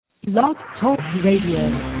Blog Talk Radio.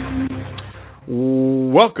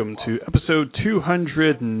 Welcome to episode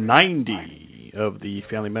 290 of the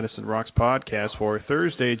Family Medicine Rocks podcast for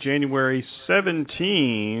Thursday, January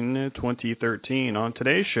 17, 2013. On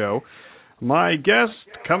today's show, my guest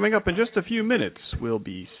coming up in just a few minutes will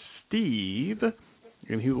be Steve,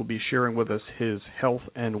 and he will be sharing with us his health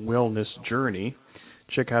and wellness journey.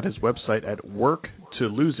 Check out his website at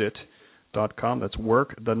work2loseit.com. That's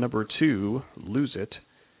work, the number 2, loseit.com.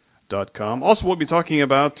 Also, we'll be talking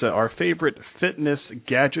about our favorite fitness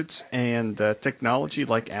gadgets and technology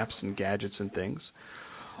like apps and gadgets and things.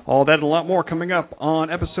 All that and a lot more coming up on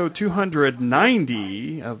episode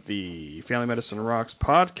 290 of the Family Medicine Rocks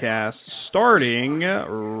podcast, starting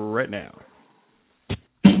right now.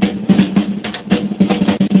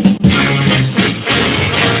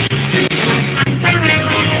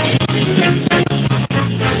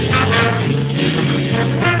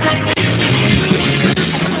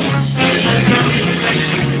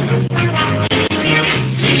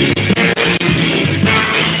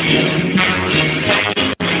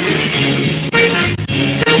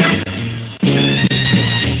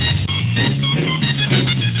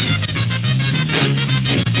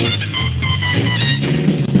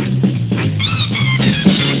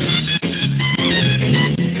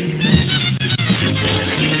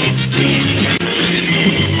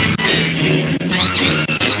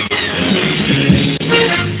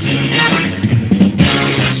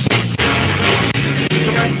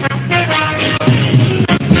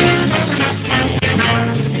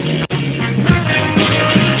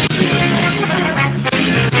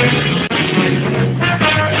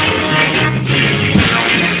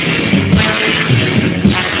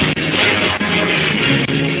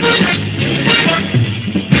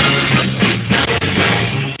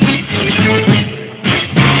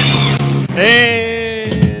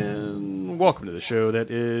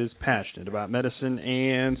 Passionate about medicine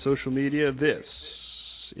and social media. This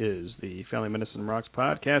is the Family Medicine Rocks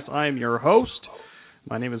podcast. I am your host.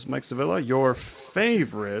 My name is Mike Sevilla, your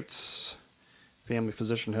favorite family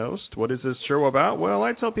physician host. What is this show about? Well,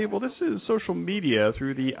 I tell people this is social media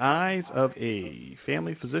through the eyes of a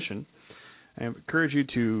family physician. I encourage you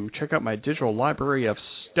to check out my digital library of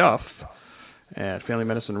stuff at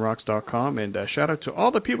FamilyMedicineRocks.com, and shout out to all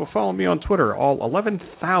the people following me on Twitter, all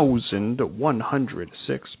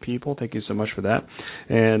 11,106 people. Thank you so much for that.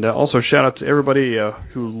 And also shout out to everybody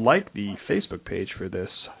who liked the Facebook page for this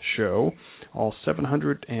show, all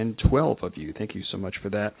 712 of you. Thank you so much for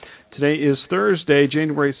that. Today is Thursday,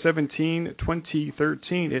 January 17,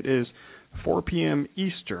 2013. It is 4 p.m.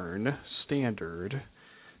 Eastern Standard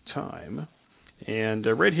Time. And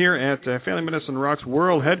right here at Family Medicine Rocks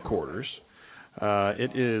World Headquarters,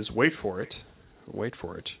 it is, wait for it,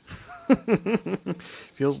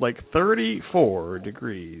 feels like 34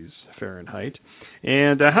 degrees Fahrenheit.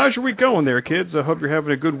 And how's your week going there, kids? I hope you're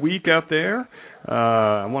having a good week out there.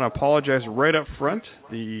 I want to apologize right up front.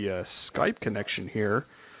 The Skype connection here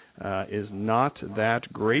is not that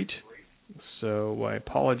great, so I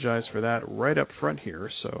apologize for that right up front here.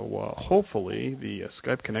 So hopefully the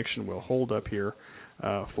Skype connection will hold up here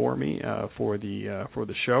for me for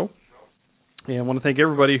the show. And I want to thank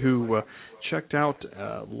everybody who checked out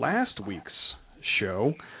last week's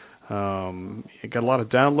show. I got a lot of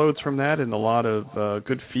downloads from that and a lot of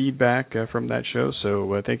good feedback from that show,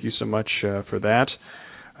 so thank you so much for that.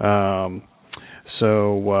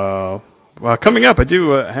 Coming up, I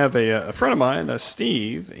do have a friend of mine,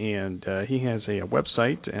 Steve, and he has a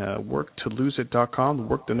website, work2loseit.com,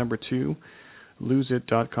 work the number 2,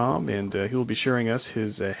 loseit.com, and he will be sharing us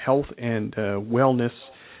his health and wellness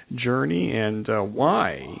journey and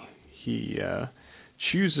why he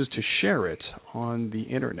chooses to share it on the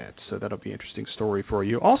internet. So that'll be an interesting story for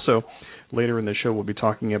you. Also, later in the show, we'll be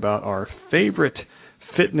talking about our favorite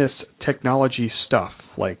fitness technology stuff,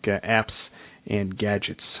 like apps and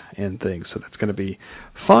gadgets and things. So that's going to be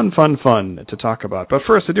fun to talk about. But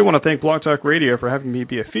first, I do want to thank Blog Talk Radio for having me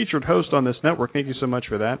be a featured host on this network. Thank you so much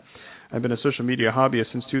for that. I've been a social media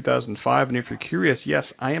hobbyist since 2005, and if you're curious, yes,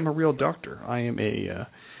 I am a real doctor. I am a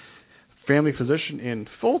family physician in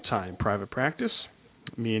full-time private practice,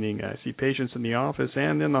 meaning I see patients in the office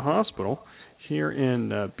and in the hospital here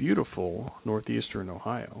in beautiful northeastern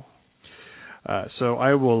Ohio. So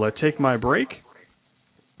I will take my break,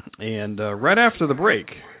 and right after the break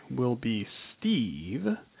will be Steve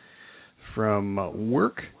from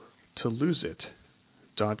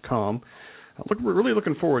work2loseit.com. We're really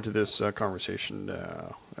looking forward to this conversation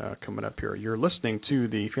coming up here. You're listening to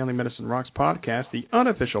the Family Medicine Rocks podcast, the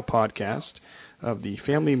unofficial podcast of the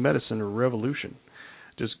Family Medicine Revolution.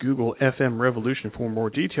 Just Google FM Revolution for more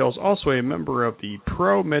details. Also a member of the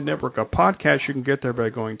Pro Med Network, a podcast you can get there by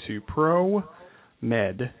going to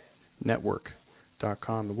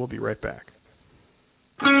promednetwork.com. And we'll be right back.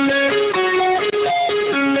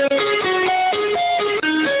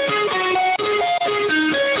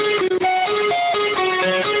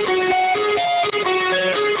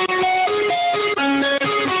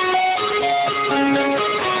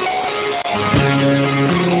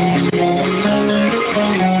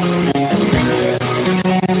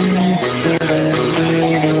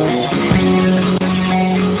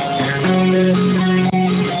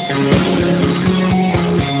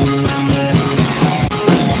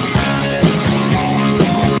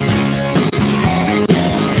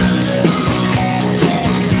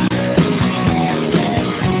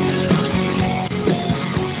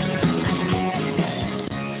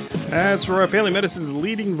 Family Medicine's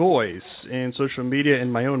leading voice in social media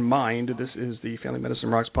in my own mind. This is the Family Medicine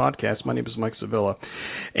Rocks podcast. My name is Mike Sevilla.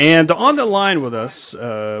 And on the line with us,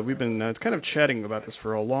 we've been kind of chatting about this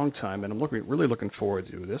for a long time, and I'm really looking forward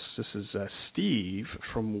to this. This is Steve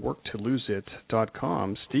from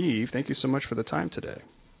worktoloseit.com. Steve, thank you so much for the time today.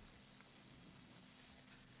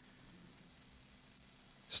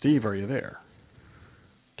 Steve, are you there?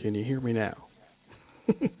 Can you hear me now?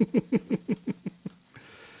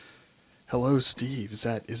 Hello, Steve. Is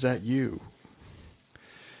that you?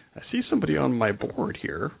 I see somebody on my board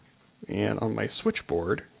here, and on my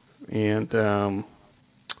switchboard, and I'm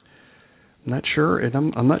not sure.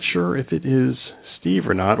 And I'm not sure if it is Steve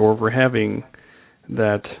or not, or if we're having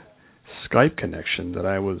that Skype connection that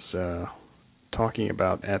I was talking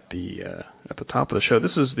about at the top of the show.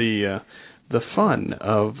 This is the fun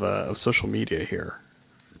of social media here.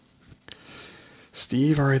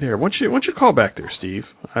 Steve, are you there? Why don't you call back there, Steve?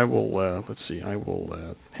 I will, let's see, I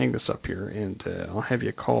will hang this up here, and I'll have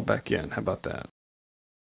you call back in. How about that?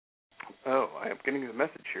 Oh, I am getting the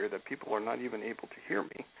message here that people are not even able to hear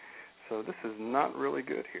me, so this is not really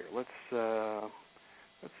good here. Let's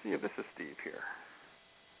see if this is Steve here.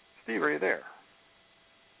 Steve, are you there?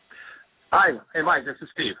 Hi. Hey, Mike, this is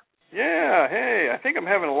Steve. Yeah, hey, I think I'm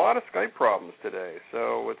having a lot of Skype problems today,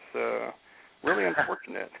 so it's really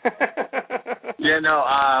unfortunate. Yeah, no,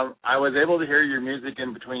 I was able to hear your music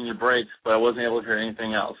in between your breaks, but I wasn't able to hear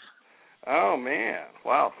anything else. Oh man,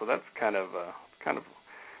 wow! So that's kind of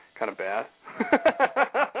bad.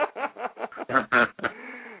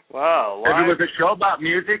 Wow. If it was a show about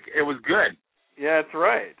music, it was good. Yeah, that's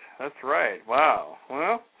right. That's right. Wow.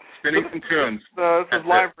 Well, spinning some tunes. This is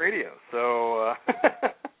live radio, so.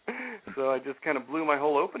 So I just kind of blew my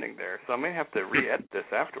whole opening there. So I may have to re-edit this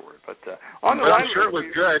afterward. But on the line, I'm sure it was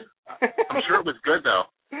good. I'm sure it was good, though.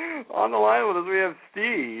 On the line with us, we have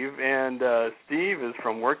Steve, and Steve is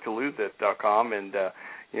from worktoloseit.com, and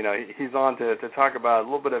he's on to talk about a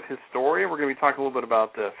little bit of his story. We're going to be talking a little bit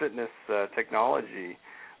about fitness technology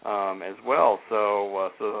as well.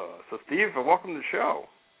 So Steve, welcome to the show.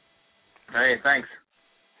 Hey, thanks.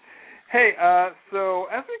 Hey, so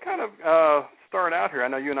as we kind of start out here, I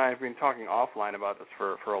know you and I have been talking offline about this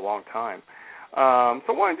for a long time.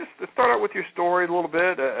 So why don't you just start out with your story a little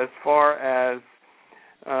bit as far as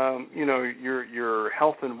your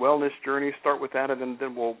health and wellness journey. Start with that, and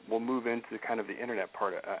then we'll move into kind of the internet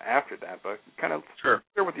part after that. But kind of share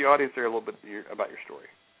with the audience there a little bit about your story.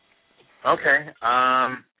 Okay.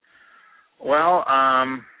 Well,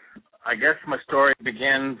 I guess my story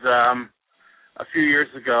begins a few years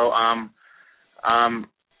ago.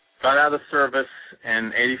 Got out of the service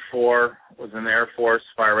in '84, was in the Air Force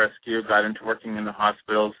Fire Rescue, got into working in the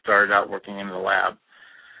hospital, started out working in the lab.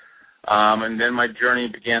 And then my journey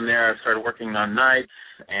began there. I started working on nights,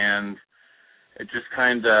 and it just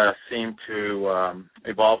kind of seemed to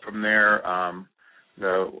evolve from there.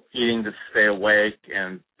 The eating to stay awake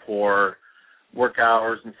and poor work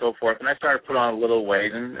hours and so forth. And I started to put on a little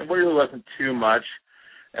weight, and it really wasn't too much.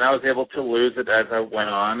 And I was able to lose it as I went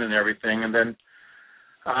on and everything. And then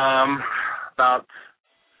about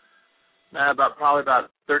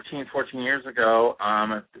 13, 14 years ago,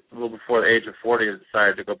 a little before the age of 40, I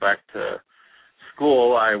decided to go back to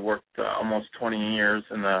school. I worked almost 20 years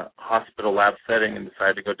in the hospital lab setting and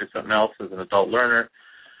decided to go do something else as an adult learner.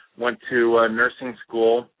 Went to nursing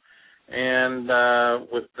school, and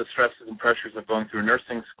with the stresses and pressures of going through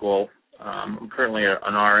nursing school, I'm currently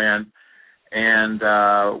an RN, and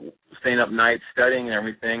staying up nights studying and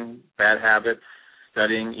everything, bad habits,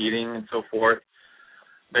 studying, eating, and so forth.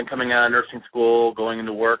 Then coming out of nursing school, going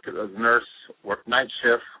into work as a nurse, worked night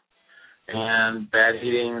shift, and bad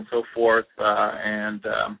eating and so forth, and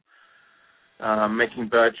making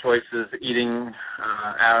bad choices, eating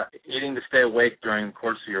to stay awake during the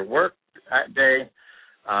course of your work that day,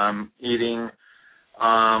 eating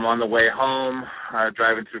on the way home,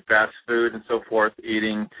 driving through fast food and so forth,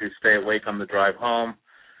 eating to stay awake on the drive home,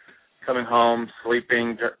 coming home,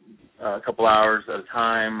 sleeping a couple hours at a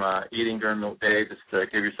time, eating during the day just to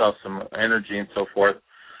give yourself some energy and so forth.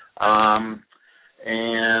 And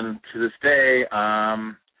to this day,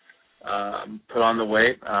 put on the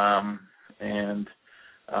weight, and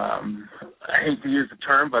I hate to use the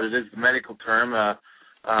term, but it is the medical term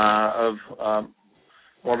of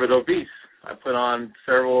morbid obese. I put on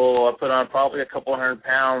probably a couple 100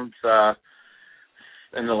 pounds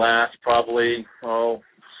in the last probably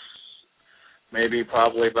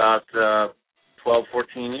about 12,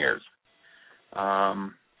 14 years.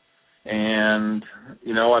 And,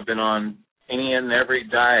 I've been on any and every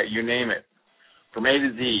diet, you name it, from A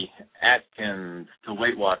to Z, Atkins to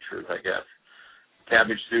Weight Watchers, I guess,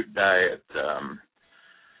 cabbage soup diet,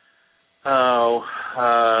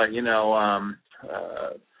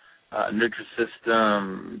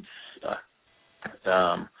 Nutrisystems,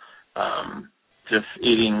 just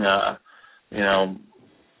eating,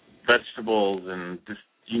 vegetables and just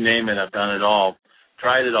you name it, I've done it all,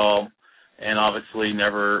 tried it all, and obviously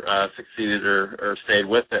never succeeded or stayed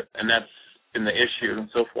with it, and that's been the issue and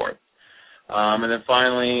so forth. And then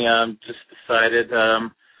finally just decided,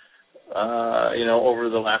 over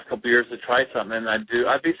the last couple of years to try something, and I'd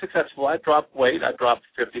be successful. I'd drop weight. I'd drop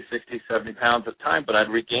 50, 60, 70 pounds at a time, but I'd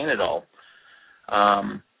regain it all.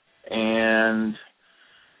 And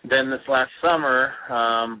then this last summer,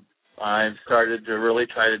 I've started to really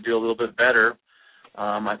try to do a little bit better.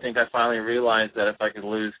 I think I finally realized that if I could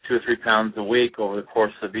lose 2 or 3 pounds a week over the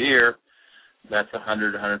course of the year, that's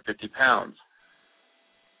 100, 150 pounds.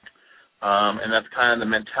 And that's kind of the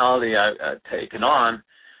mentality I've taken on.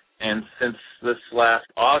 And since this last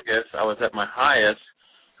August, I was at my highest.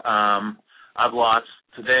 I've lost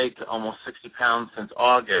to date almost 60 pounds since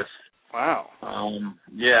August. Wow.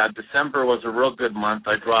 December was a real good month.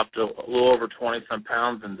 I dropped a little over 20-some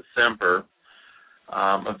pounds in December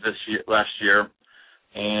of last year.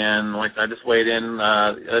 And I just weighed in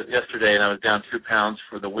yesterday, and I was down 2 pounds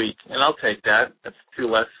for the week. And I'll take that. That's 2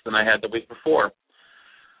 less than I had the week before.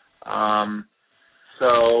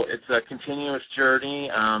 So it's a continuous journey.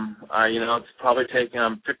 It's probably taken,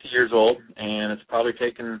 I'm 50 years old, and it's probably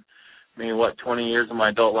taken me, 20 years of my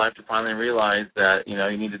adult life to finally realize that,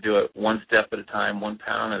 you need to do it one step at a time, 1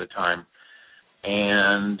 pound at a time.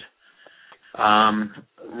 And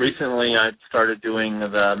recently I started doing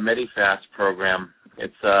the MediFast program.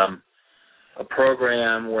 It's a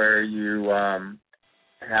program where you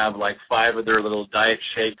have 5 of their little diet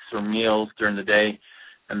shakes or meals during the day,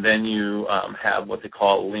 and then you have what they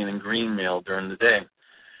call a lean and green meal during the day.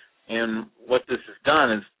 And what this has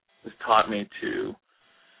done is taught me to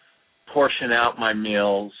portion out my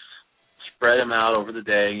meals, spread them out over the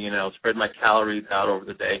day, spread my calories out over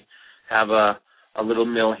the day, have a little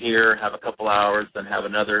meal here, have a couple hours, then have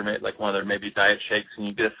another, one of their maybe diet shakes, and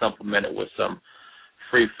you get supplemented with some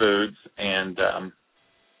free foods. And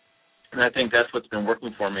I think that's what's been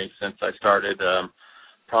working for me since I started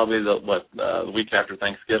probably the week after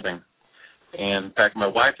Thanksgiving. And in fact, my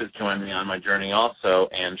wife has joined me on my journey also,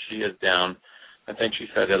 and she is down, I think she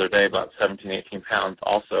said the other day, about 17, 18 pounds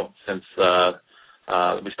also since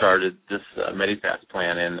we started this MediFast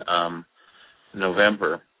plan in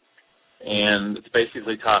November. And it's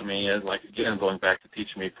basically taught me, again, going back to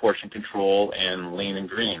teaching me portion control and lean and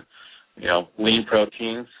green, lean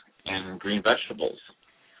proteins and green vegetables.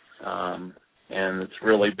 And it's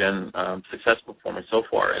really been successful for me so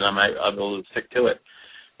far, and I'm able to stick to it.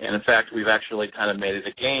 And in fact, we've actually kind of made it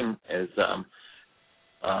a game. As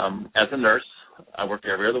a nurse, I work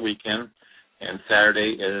every other weekend, and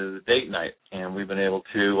Saturday is date night, and we've been able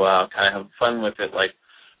to kind of have fun with it,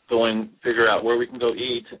 figure out where we can go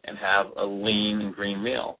eat and have a lean and green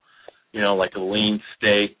meal, like a lean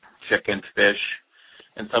steak, chicken, fish,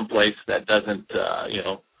 and someplace that doesn't,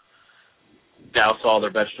 douse all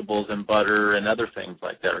their vegetables in butter and other things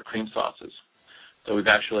like that, or cream sauces. So we've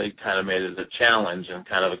actually kind of made it a challenge and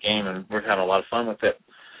kind of a game, and we're having a lot of fun with it.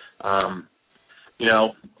 I'm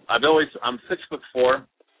 6'4".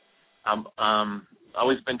 I'm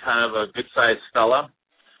always been kind of a good-sized fella.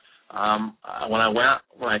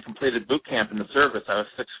 When I completed boot camp in the service, I was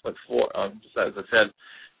 6'4", as I said,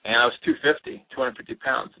 and I was 250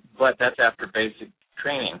 pounds. But that's after basic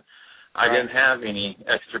training. I didn't have any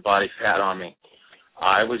extra body fat on me.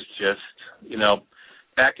 I was just,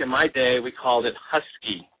 back in my day, we called it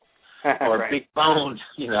husky or right. big boned,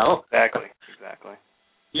 Exactly.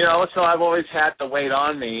 So I've always had the weight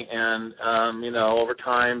on me, and, over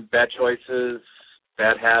time, bad choices,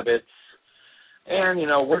 bad habits, and,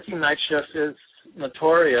 working night shifts is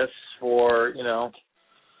notorious for,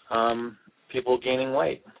 people gaining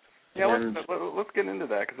weight. Yeah, let's get into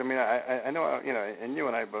that, because I know, and you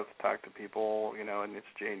and I both talk to people, and it's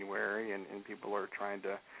January, and people are trying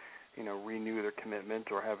to, renew their commitment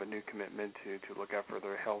or have a new commitment to look out for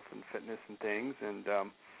their health and fitness and things, and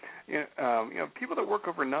people that work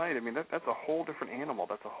overnight, that's a whole different animal.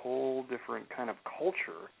 That's a whole different kind of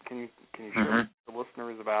culture. Can you share with the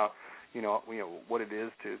listeners about what it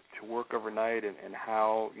is to work overnight, and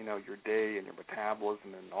how your day and your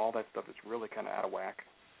metabolism and all that stuff is really kind of out of whack?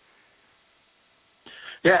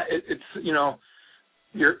 Yeah, it's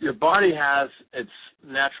your body has its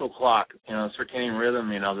natural clock, circadian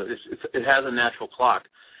rhythm. It has a natural clock,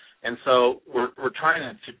 and so we're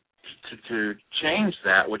trying to change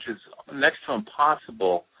that, which is next to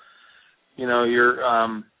impossible. You're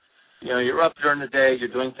up during the day,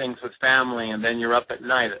 you're doing things with family, and then you're up at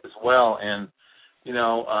night as well, and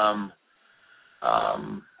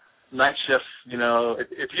night shift.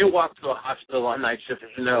 If you walk to a hospital on night shift,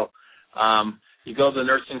 you go to the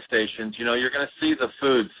nursing stations, you're going to see the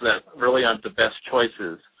foods that really aren't the best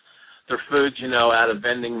choices. They're foods, out of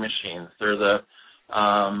vending machines. They're the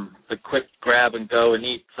quick grab and go and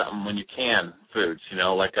eat something when you can foods,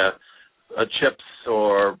 like a chips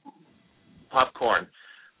or popcorn.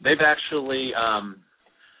 They've actually,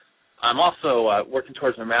 I'm also working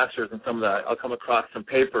towards my master's, and I'll come across some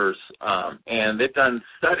papers, and they've done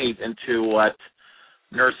studies into what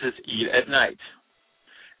nurses eat at night.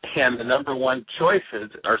 And the number one choices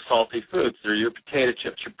are salty foods. They're your potato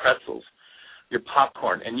chips, your pretzels, your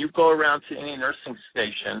popcorn. And you go around to any nursing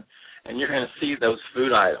station, and you're going to see those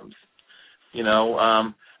food items.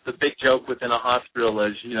 The big joke within a hospital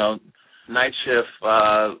is, night shift,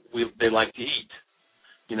 they like to eat.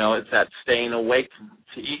 It's that staying awake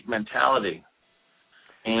to eat mentality.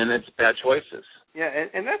 And it's bad choices. Yeah,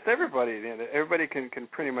 and that's everybody. Everybody can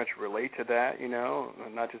pretty much relate to that,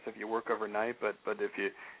 not just if you work overnight, but if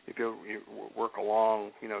you work a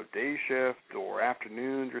long, day shift or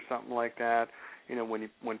afternoons or something like that. When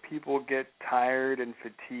people get tired and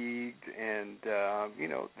fatigued, and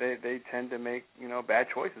they tend to make bad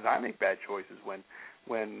choices. I make bad choices when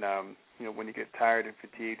you get tired and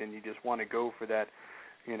fatigued, and you just want to go for that.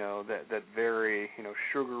 That very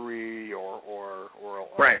sugary or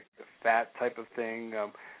right. fat type of thing.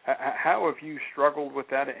 How have you struggled with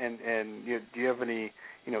that? And do you have any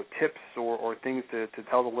tips or things to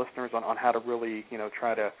tell the listeners on how to really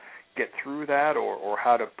try to get through that, or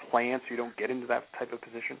how to plan so you don't get into that type of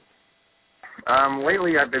position?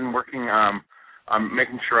 Lately, I've been working on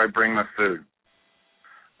making sure I bring my food.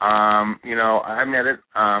 I met it.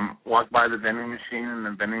 Walk by the vending machine, and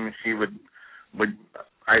the vending machine would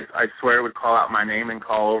I swear would call out my name and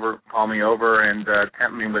call me over and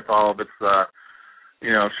tempt me with all of its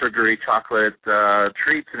sugary chocolate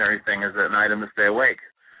treats and everything as an item to stay awake.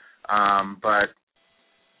 But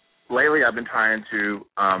lately I've been trying to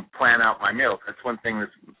plan out my meals. That's one thing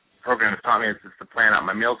this program has taught me, is just to plan out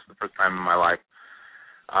my meals for the first time in my life.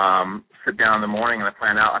 Sit down in the morning and I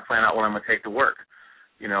plan out what I'm going to take to work.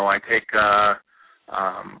 I take a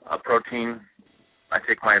protein. I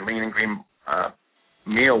take my lean and green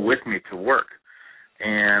meal with me to work,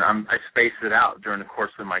 and I space it out during the course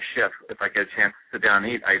of my shift. If I get a chance to sit down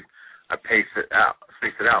and eat, I space it out.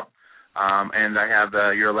 And I have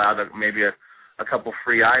you're allowed maybe a couple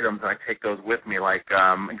free items, and I take those with me. Like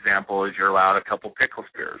example is you're allowed a couple pickle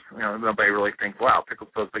spears. Nobody really thinks, wow, pickle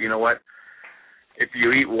spears, but you know what? If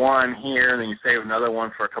you eat one here and then you save another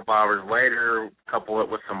one for a couple hours later, couple it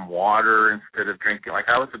with some water instead of drinking. Like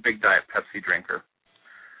I was a big Diet Pepsi drinker.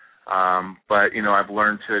 But, I've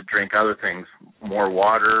learned to drink other things, more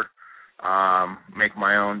water, make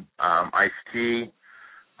my own iced tea.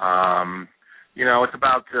 It's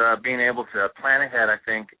about being able to plan ahead, I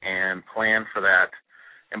think, and plan for that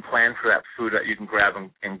food that you can grab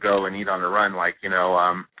and go and eat on the run. Like,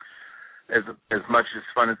 as much as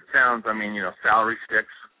fun as it sounds, celery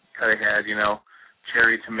sticks, cut ahead,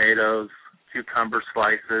 cherry tomatoes, cucumber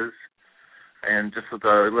slices, and just with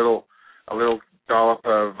a little dollop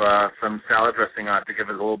of some salad dressing on it to give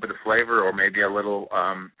it a little bit of flavor, or maybe a little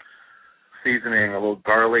seasoning, a little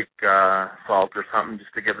garlic salt or something,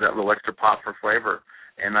 just to give it that little extra pop for flavor.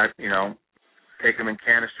 And I, take them in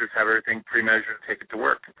canisters, have everything pre-measured, take it to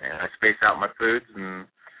work. And I space out my foods, and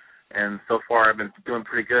so far I've been doing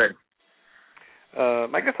pretty good.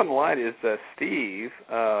 My guest on the line is Steve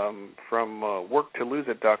from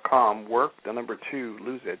work2loseit.com,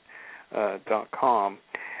 work2lose.com.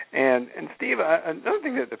 And Steve, another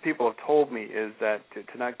thing that the people have told me is that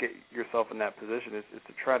to not get yourself in that position is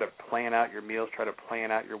to try to plan out your meals, try to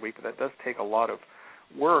plan out your week. But that does take a lot of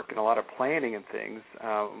work and a lot of planning and things.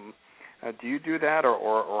 Do you do that,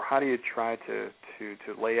 or how do you try to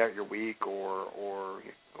lay out your week or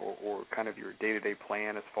kind of your day-to-day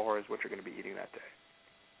plan as far as what you're going to be eating that day?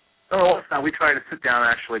 Oh, no, we try to sit down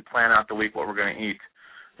and actually plan out the week what we're going to eat.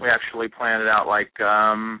 We actually plan it out like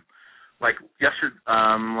yesterday,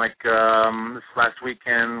 this last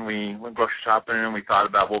weekend we went grocery shopping and we thought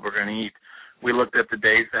about what we're going to eat. We looked at the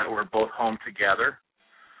days that we're both home together.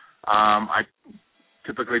 I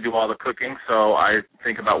typically do all the cooking, so I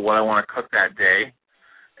think about what I want to cook that day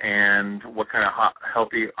and what kind of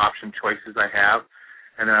healthy option choices I have.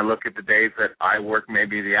 And then I look at the days that I work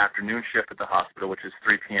maybe the afternoon shift at the hospital, which is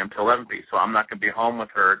 3 p.m. to 11 p.m., so I'm not going to be home with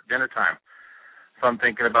her at dinner time. So I'm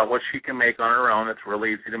thinking about what she can make on her own that's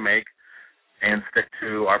really easy to make and stick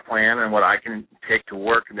to our plan, and what I can take to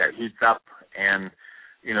work that heats up and,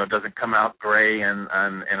 doesn't come out gray and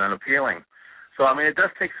unappealing. So, I mean, it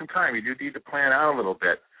does take some time. You do need to plan out a little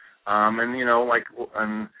bit.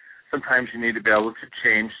 And sometimes you need to be able to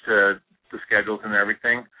change to the schedules and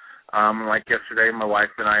everything. Like yesterday, my wife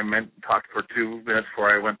and I talked for 2 minutes before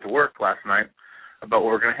I went to work last night about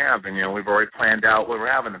what we're going to have. And, we've already planned out what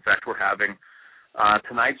we're having. In fact, we're having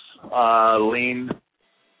tonight's lean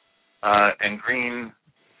and green,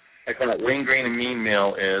 I call it lean, green, and mean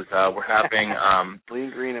meal is we're having lean,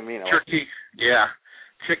 green, and mean. Turkey, yeah.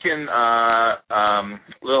 Chicken,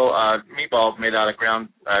 little meatballs made out of ground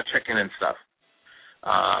chicken and stuff.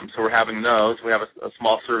 So we're having those. We have a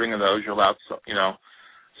small serving of those. You're allowed,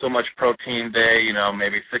 so much protein a day,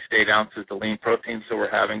 maybe 6 to 8 ounces of lean protein. So we're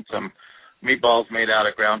having some meatballs made out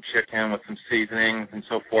of ground chicken with some seasoning and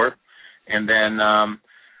so forth. And then,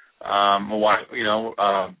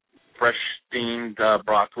 fresh steamed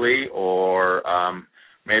broccoli or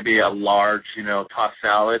maybe a large, tossed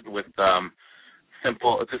salad with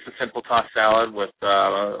just a simple tossed salad with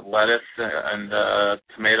lettuce and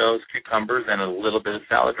tomatoes, cucumbers, and a little bit of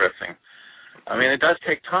salad dressing. I mean, it does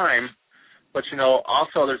take time, but,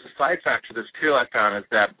 also there's a side factor to this, too, I found, is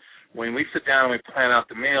that when we sit down and we plan out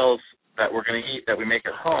the meals that we're going to eat that we make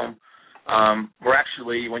at home, we're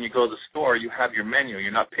actually, when you go to the store, you have your menu.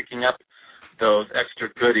 You're not picking up those extra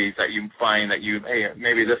goodies that you find that hey,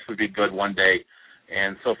 maybe this would be good one day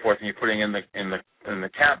and so forth, and you're putting in the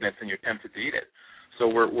cabinets and you're tempted to eat it. So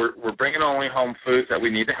we're bringing only home foods that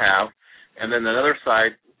we need to have, and then another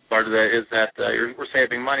side part of that is that we're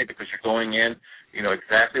saving money because you're going in, you know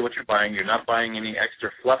exactly what you're buying. You're not buying any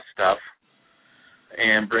extra fluff stuff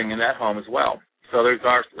and bringing that home as well. So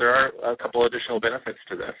there are a couple additional benefits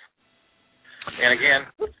to this. And again,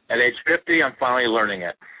 at age 50, I'm finally learning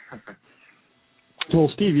it. Well,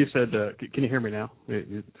 Steve, you said, can you hear me now?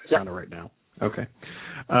 It sounded right now. Okay.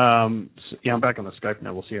 I'm back on the Skype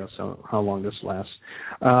now. We'll see how long this lasts.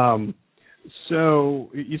 So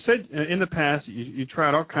you said in the past you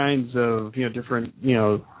tried all kinds of different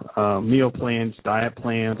meal plans, diet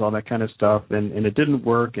plans, all that kind of stuff, and it didn't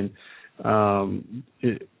work. And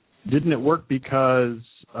didn't it work because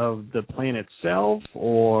of the plan itself,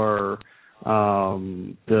 or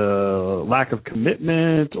the lack of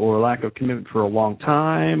commitment, or lack of commitment for a long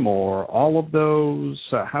time, or all of those?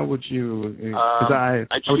 How would you? How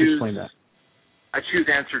would you explain that? I choose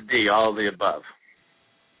answer D, all of the above.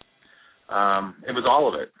 It was all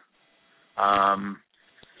of it. I've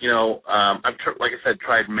like I said,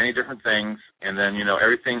 tried many different things, and then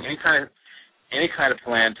everything. Any kind of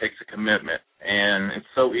plan takes a commitment, and it's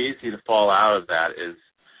so easy to fall out of that.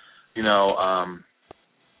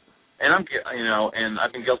 And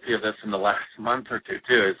I've been guilty of this in the last month or two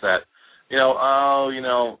too. Is that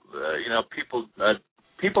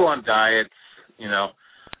people on diets,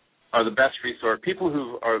 are the best resource. People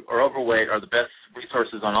who are overweight are the best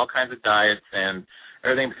resources on all kinds of diets and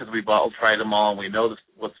everything, because we've all tried them all, and we know this.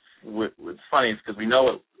 What's funny is because we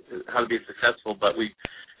know how to be successful, but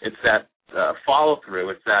it's that follow through.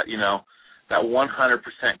 It's that that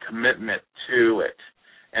 100% commitment to it.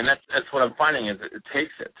 And that's what I'm finding is it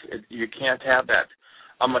takes it. You can't have that.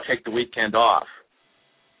 I'm going to take the weekend off.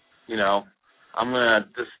 I'm going to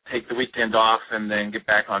just take the weekend off and then get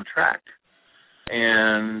back on track.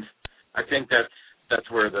 And I think that's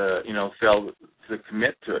where the fail to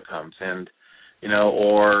commit to it comes. And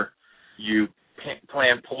or you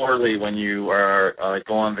plan poorly when you are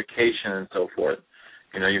go on vacation and so forth.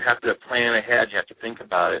 You have to plan ahead. You have to think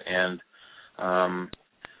about it. And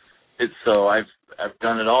so I've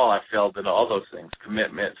done it all. I've failed at all those things.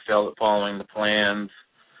 Commitment, failed at following the plans,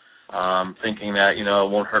 thinking that, it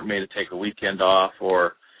won't hurt me to take a weekend off,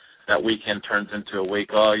 or that weekend turns into a week.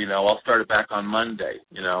 I'll start it back on Monday,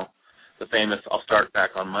 the famous I'll start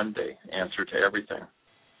back on Monday answer to everything.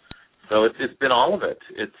 So it's been all of it.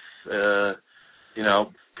 It's,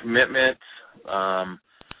 commitment,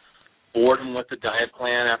 boredom with the diet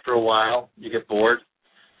plan. After a while, you get bored.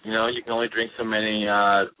 You can only drink so many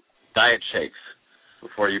diet shakes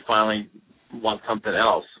before you finally want something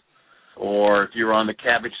else. Or if you're on the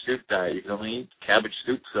cabbage soup diet, you can only eat cabbage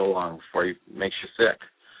soup so long before it makes you sick.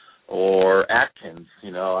 Or Atkins,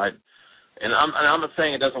 I'm not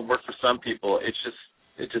saying it doesn't work for some people. It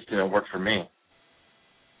just didn't work for me.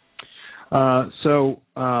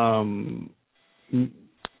 When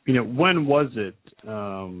was it,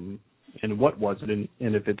 and what was it?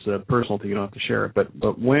 And if it's a personal thing, you don't have to share it.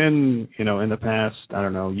 But when, in the past, I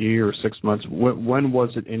don't know, year or 6 months, when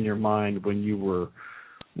was it in your mind when you were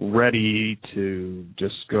ready to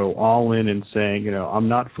just go all in and saying, I'm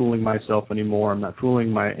not fooling myself anymore. I'm not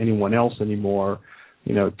fooling anyone else anymore.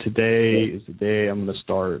 Today is the day I'm going to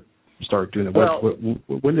start doing it. Well,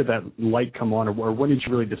 when did that light come on, or when did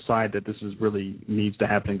you really decide that this is really needs to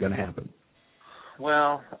happen and going to happen?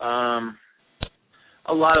 Well,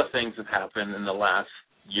 a lot of things have happened in the last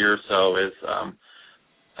year or so. Is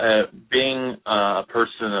being a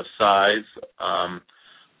person of size,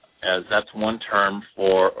 as that's one term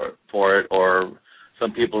for it, or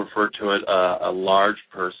some people refer to it a large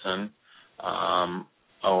person,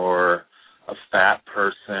 or a fat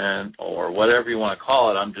person, or whatever you want to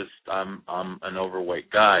call it. I'm an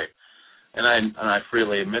overweight guy, and I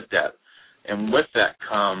freely admit that. And with that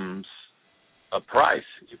comes a price.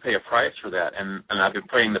 You pay a price for that, and I've been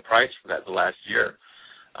paying the price for that the last year.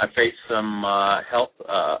 I faced some health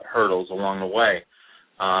hurdles along the way.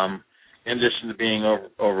 In addition to being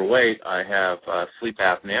overweight, I have sleep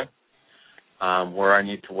apnea, where I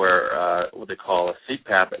need to wear what they call a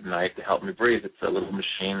CPAP at night to help me breathe. It's a little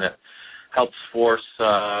machine that helps force.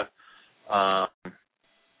 I'm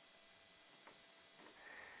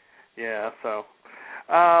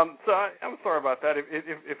sorry about that.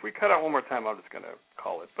 If we cut out one more time, I'm just going to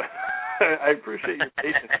call it. But I appreciate your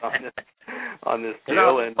patience on this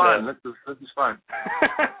deal. It's fun. This is fun.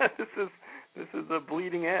 This is a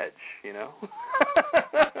bleeding edge, Yeah.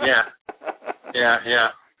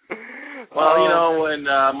 Well, when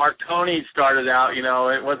Marconi started out,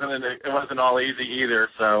 it wasn't all easy either.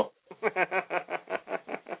 So.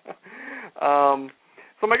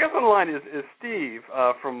 So my guest on the line is Steve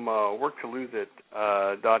from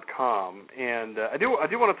worktoloseit.com, and I do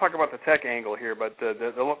want to talk about the tech angle here, but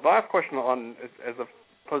the last question on as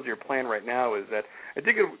opposed to your plan right now is that I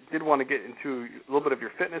did want to get into a little bit of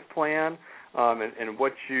your fitness plan and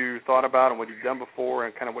what you thought about and what you've done before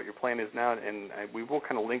and kind of what your plan is now, and we will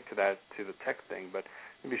kind of link to that to the tech thing, but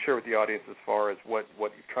maybe share with the audience as far as what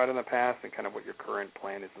you've tried in the past and kind of what your current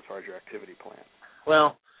plan is as far as your activity plan.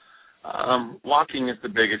 Well, walking is the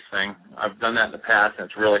biggest thing. I've done that in the past, and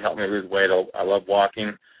it's really helped me lose weight. I love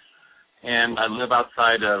walking. And I live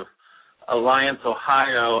outside of Alliance,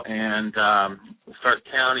 Ohio, and Stark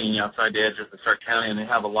County, outside the edge of the Stark County, and they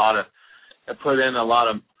have they put in a lot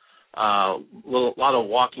of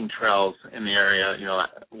walking trails in the area,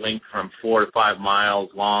 length from 4 to 5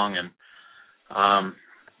 miles long, and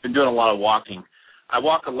been doing a lot of walking. I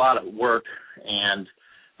walk a lot at work, and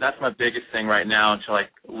that's my biggest thing right now until I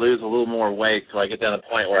lose a little more weight, till I get down to the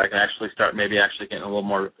point where I can actually start maybe getting a little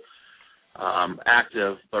more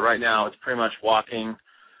active. But right now it's pretty much walking,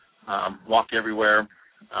 walk everywhere,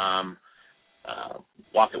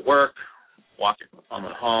 walk at work, walk on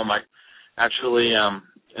at home. I actually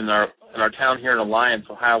in our town here in Alliance,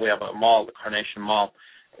 Ohio, we have a mall, the Carnation Mall.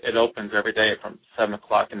 It opens every day from 7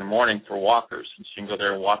 o'clock in the morning for walkers. And so you can go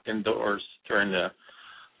there and walk indoors during the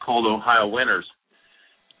cold Ohio winters.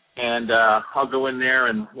 And I'll go in there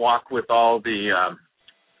and walk with all the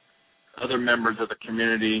other members of the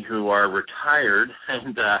community who are retired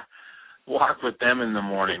and walk with them in the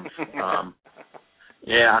mornings.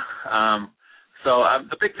 So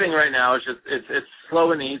the big thing right now is just it's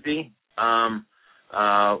slow and easy.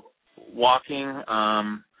 Walking.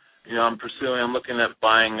 I'm looking at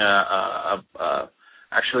buying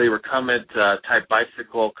actually a recumbent type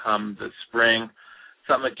bicycle come the spring.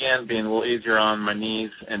 Something, again, being a little easier on my knees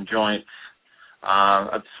and joints.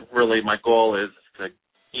 That's really my goal, is to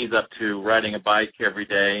ease up to riding a bike every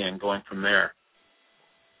day and going from there.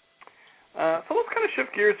 So let's kind of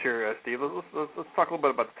shift gears here, Steve. Let's talk a little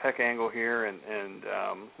bit about the tech angle here, and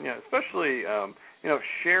especially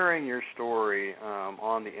sharing your story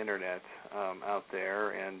on the internet out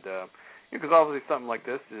there, and because obviously something like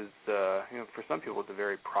this is for some people it's a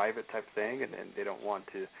very private type thing, and they don't want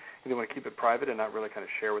to. They want to keep it private and not really kind of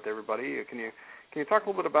share with everybody. Can you talk a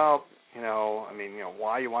little bit about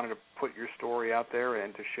why you wanted to put your story out there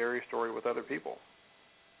and to share your story with other people?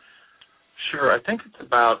 Sure. I think it's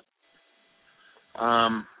about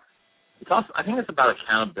I think it's about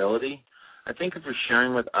accountability. I think if you're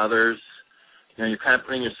sharing with others, you're kind of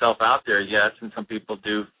putting yourself out there, yes, and some people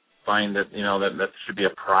do find that, that should be a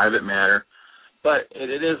private matter, but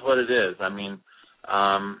it is what it is. I mean,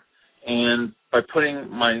 and by putting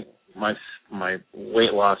my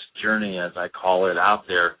weight loss journey, as I call it, out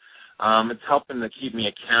there, it's helping to keep me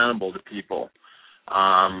accountable to people.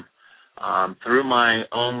 Through my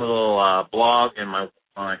own little blog, and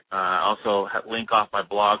I also link off my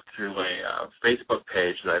blog through a Facebook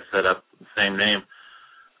page that I set up, the same name,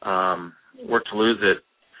 Work to Lose It.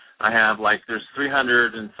 I have there's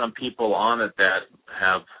 300 and some people on it that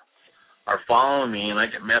are following me, and I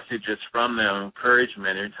get messages from them,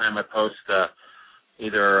 encouragement every time I post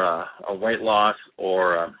either a weight loss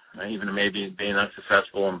or even maybe being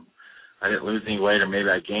unsuccessful and I didn't lose any weight, or maybe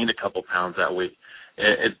I gained a couple pounds that week.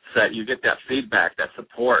 It's that you get that feedback, that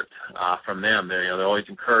support from them. They're always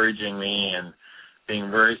encouraging me and being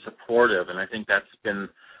very supportive, and I think that's been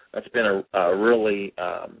a really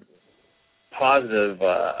positive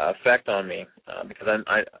effect on me because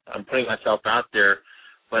I'm putting myself out there,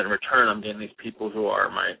 but in return I'm getting these people who are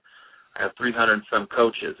I have 300 and some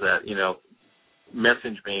coaches that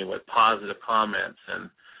message me with positive comments, and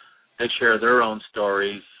they share their own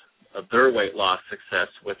stories of their weight loss success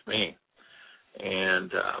with me.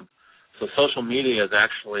 And so social media has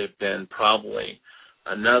actually been probably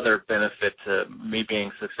another benefit to me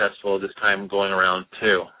being successful this time going around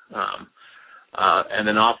too. And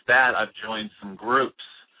then off that, I've joined some groups.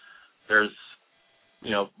 There's,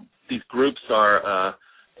 these groups are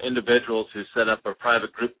individuals who set up a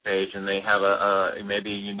private group page, and they have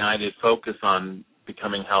maybe a united focus on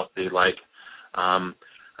becoming healthy.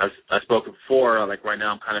 I've spoken before, right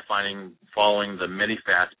now I'm kind of following the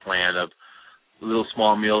MediFast plan of little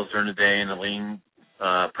small meals during the day and a lean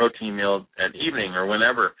protein meal at evening or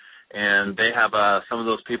whenever. And they have some of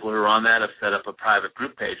those people who are on that have set up a private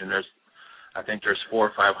group page, and I think there's 400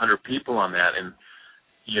 or 500 people on that. And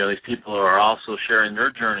these people are also sharing their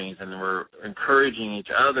journeys, and we're encouraging each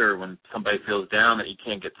other when somebody feels down that you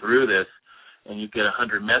can't get through this. And you get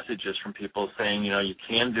 100 messages from people saying, you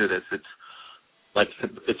can do this.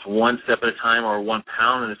 It's one step at a time, or 1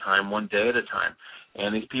 pound at a time, 1 day at a time.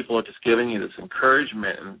 And these people are just giving you this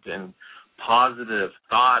encouragement and positive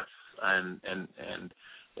thoughts, and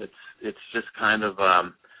it's just kind of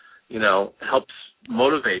helps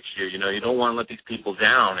motivate you. You don't want to let these people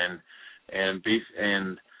down, and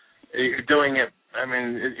you're doing it. I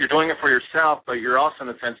mean, you're doing it for yourself, but you're also in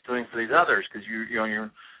a sense doing it for these others, because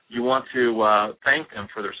you want to thank them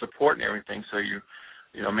for their support and everything. So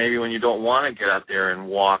maybe when you don't want to get out there and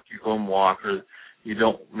walk, you go and walk, or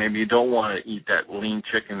maybe you don't want to eat that lean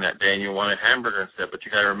chicken that day and you want a hamburger instead. But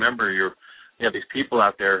you got to remember you have these people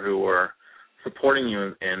out there who are supporting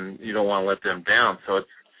you, and you don't want to let them down. So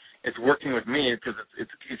it's working with me because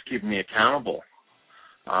it's keeping me accountable.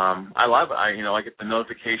 I love it. I get the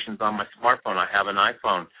notifications on my smartphone. I have an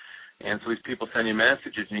iPhone, and so these people send you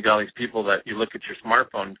messages, and you got all these people that you look at your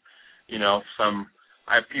smartphone.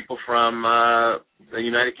 I have people from the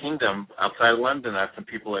United Kingdom, outside of London. I have some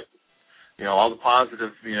people that, all the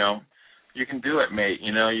positive, you can do it, mate.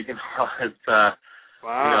 You can,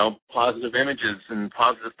 wow. Positive images and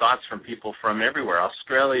positive thoughts from people from everywhere,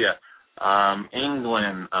 Australia,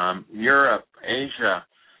 England, Europe, Asia.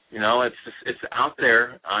 It's out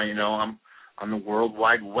there. I'm on the World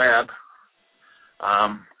Wide Web.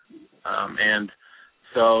 And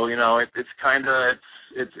so, it's kind of,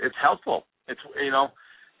 it's helpful. It's,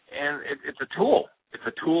 and it's a tool. It's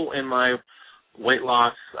a tool in my weight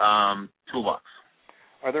loss toolbox.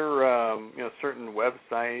 Are there, certain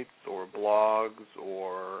websites or blogs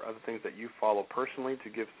or other things that you follow personally to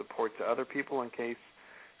give support to other people in case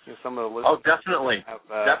some of the listeners? Oh, definitely,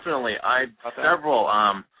 definitely. Several.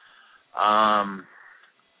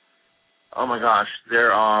 Oh my gosh,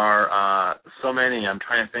 there are so many. I'm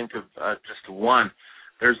trying to think of just one.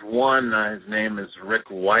 There's one. His name is Rick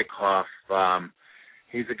Wyckoff.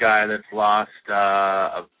 He's a guy that's lost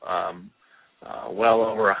well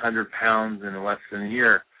over 100 pounds in less than a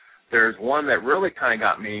year. There's one that really kind of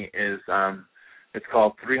got me is it's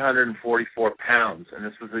called 344 pounds, and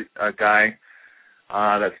this was a guy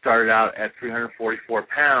that started out at 344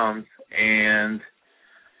 pounds, and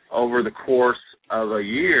over the course of a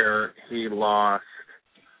year, he lost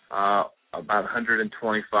about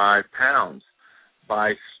 125 pounds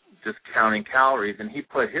by just counting calories, and he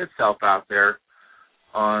put himself out there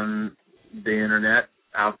on the internet,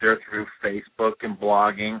 out there through Facebook and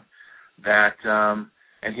blogging, that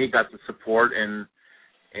and he got the support, and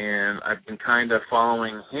I've been kind of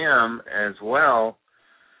following him as well.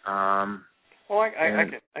 Well, Well,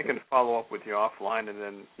 I can follow up with you offline, and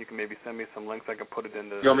then you can maybe send me some links. I can put it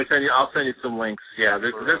into. You want me to send you? I'll send you some links. Yeah,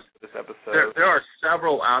 this episode. There are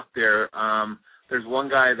several out there. There's one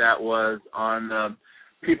guy that was on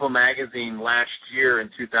People magazine last year in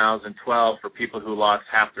 2012 for people who lost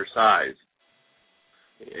half their size.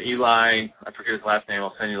 Eli, I forget his last name.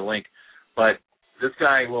 I'll send you the link. But this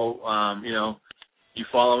guy will, you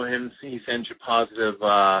follow him. He sends you positive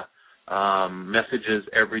messages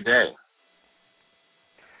every day.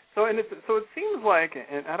 So it seems like,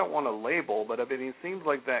 and I don't want to label, but I mean, it seems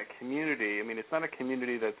like that community. I mean, it's not a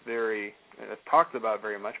community that's talked about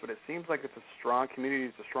very much, but it seems like it's a strong community.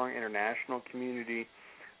 It's a strong international community.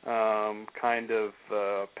 Kind of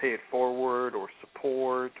pay it forward or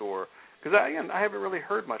support, or because I haven't really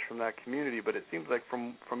heard much from that community, but it seems like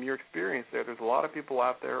from your experience there's a lot of people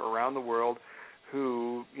out there around the world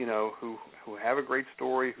who have a great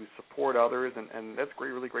story, who support others, and that's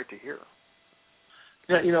really great to hear.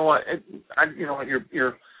 Yeah, you know what?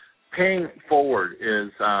 You're paying forward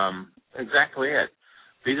is exactly it.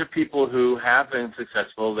 These are people who have been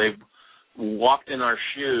successful. They've walked in our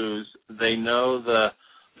shoes. They know the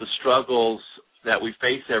struggles that we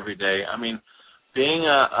face every day. I mean, being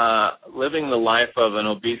living the life of an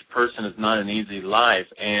obese person is not an easy life,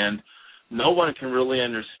 and no one can really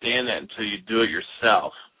understand that until you do it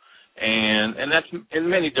yourself. And that's in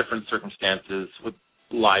many different circumstances with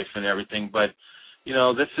life and everything, but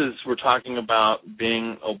we're talking about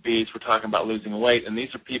being obese, we're talking about losing weight, and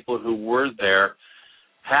these are people who were there,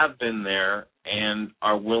 have been there, and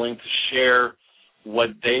are willing to share what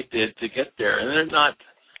they did to get there. And they're not,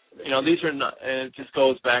 these are not, and it just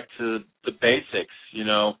goes back to the basics,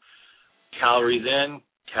 calories in,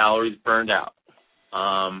 calories burned out,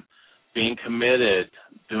 being committed,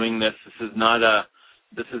 doing this. This is not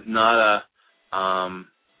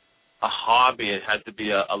a hobby. It has to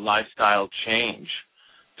be a lifestyle change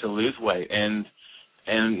to lose weight, and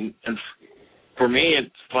for me,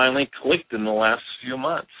 it's finally clicked in the last few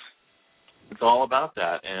months. It's all about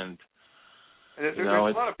that, and there's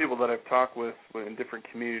a lot of people that I've talked with in different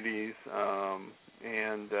communities,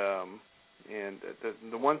 and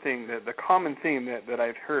the one thing, the common theme that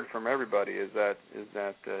I've heard from everybody is that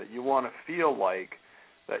you want to feel like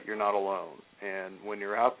that you're not alone. And when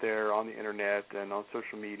you're out there on the internet and on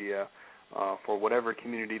social media, for whatever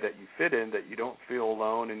community that you fit in, that you don't feel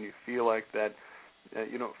alone, and you feel like that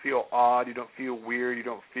you don't feel odd, you don't feel weird, you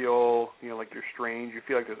don't feel like you're strange. You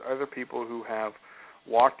feel like there's other people who have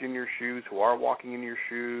walked in your shoes, who are walking in your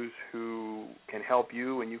shoes, who can help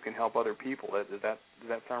you, and you can help other people. Does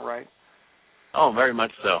that sound right? Oh, very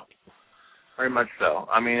much so. Very much so.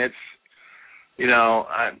 I mean, it's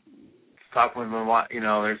I talking with my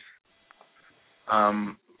there's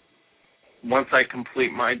once I complete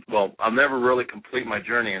I'll never really complete my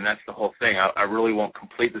journey, and that's the whole thing. I really won't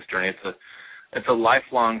complete this journey. It's a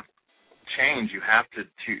lifelong change. You have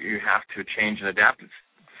to change and adapt.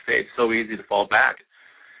 It's so easy to fall back,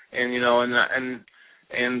 and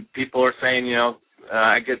and people are saying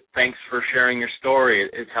I get thanks for sharing your story.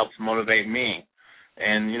 It helps motivate me,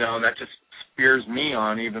 and that just spurs me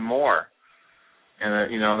on even more.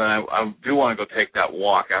 And then I do want to go take that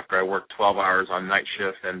walk after I work 12 hours on night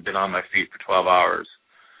shift and been on my feet for 12 hours.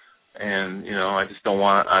 And I just don't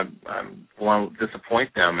want to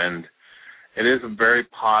disappoint them. And it is a very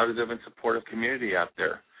positive and supportive community out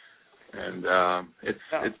there. And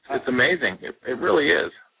it's amazing. It really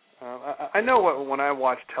is. I know when I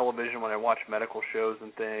watch television, when I watch medical shows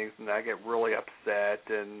and things, and I get really upset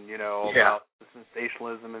and about the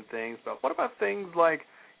sensationalism and things. But what about things like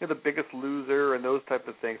The Biggest Loser and those type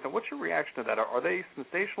of things? And what's your reaction to that? Are they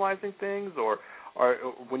sensationalizing things, or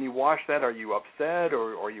when you watch that, are you upset,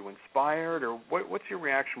 or are you inspired, or what's your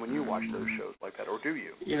reaction when you watch those shows like that, or do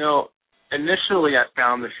you? Initially I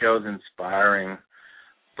found the shows inspiring,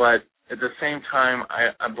 but at the same time,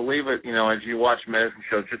 I believe it. As you watch medical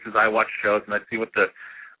shows, just as I watch shows, and I see what the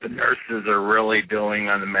nurses are really doing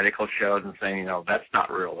on the medical shows, and saying, that's not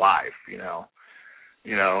real life,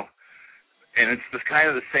 And it's just kind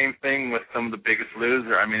of the same thing with some of The Biggest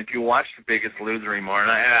Loser. I mean, if you watch The Biggest Loser anymore,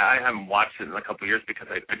 and I haven't watched it in a couple of years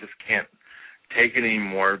because I just can't take it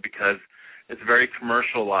anymore because it's very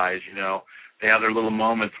commercialized. They have their little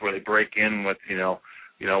moments where they break in with,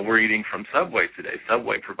 we're eating from Subway today.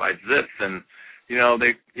 Subway provides this, and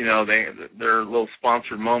they're little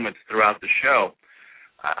sponsored moments throughout the show.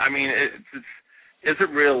 I mean, is it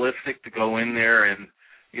realistic to go in there and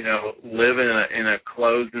live in a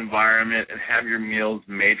closed environment and have your meals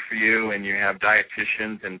made for you, and you have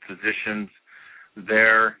dietitians and physicians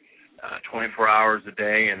there 24 hours a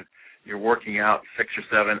day, and you're working out 6 or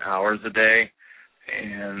 7 hours a day,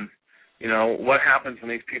 and what happens when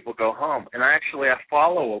these people go home? And I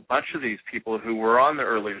follow a bunch of these people who were on the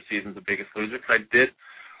earlier seasons of Biggest Loser because I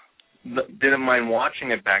didn't mind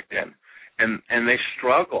watching it back then. And they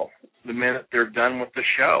struggle the minute they're done with the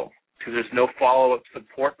show because there's no follow-up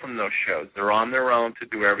support from those shows. They're on their own to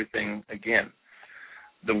do everything again.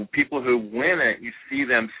 The people who win it, you see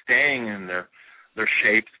them staying in their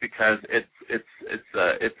shapes because it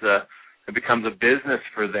becomes a business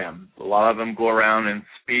for them. A lot of them go around and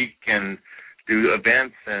speak and do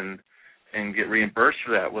events and get reimbursed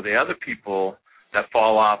for that. Well, the other people that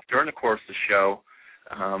fall off during the course of the show,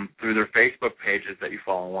 through their Facebook pages that you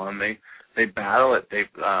follow on, they battle it.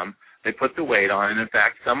 They put the weight on, and in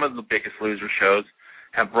fact, some of the Biggest Loser shows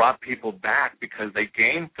have brought people back because they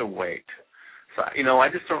gained the weight. So I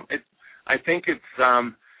just don't. I think it's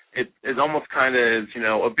almost kind of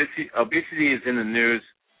obesity is in the news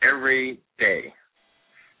every day.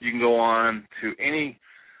 You can go on to any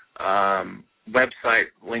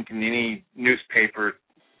website, link in any newspaper,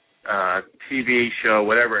 TV show,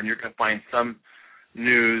 whatever, and you're going to find some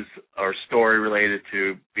news or story related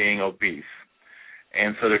to being obese.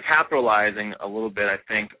 And so they're capitalizing a little bit, I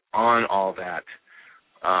think, on all that.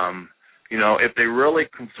 If they're really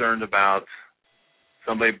concerned about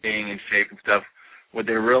somebody being in shape and stuff, would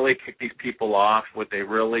they really kick these people off? Would they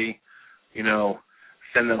really,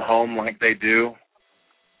 send them home like they do?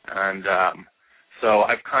 And so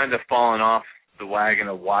I've kind of fallen off the wagon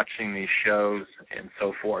of watching these shows and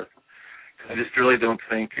so forth. I just really don't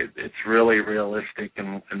think it's really realistic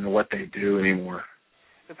in what they do anymore.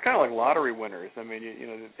 It's kind of like lottery winners. I mean,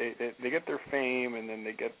 they get their fame, and then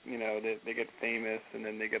they get they get famous, and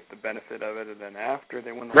then they get the benefit of it, and then after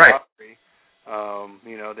they win the lottery,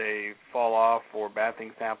 they fall off or bad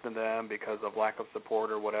things happen to them because of lack of support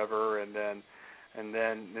or whatever, and then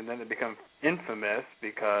they become infamous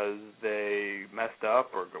because they messed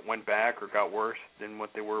up or went back or got worse than what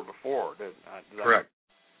they were before. Correct.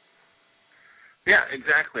 Yeah,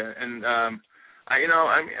 exactly. And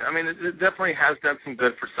it definitely has done some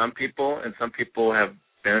good for some people, and some people have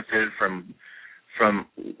benefited from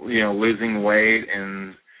losing weight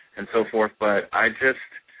and so forth. But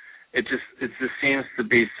it just seems to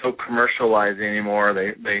be so commercialized anymore.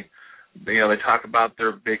 They talk about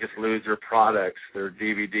their Biggest Loser products, their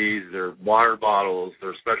DVDs, their water bottles,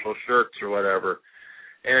 their special shirts or whatever,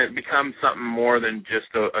 and it becomes something more than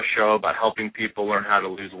just a show about helping people learn how to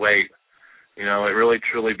lose weight. It really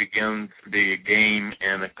truly begins to be a game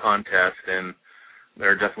and a contest, and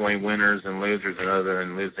there are definitely winners and losers, and other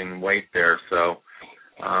than losing weight there. So,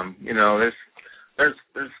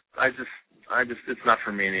 it's not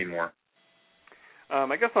for me anymore.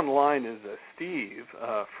 I guess on the line is Steve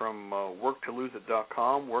from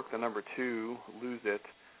worktoloseit.com, work2,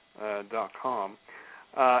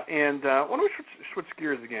 and why don't we switch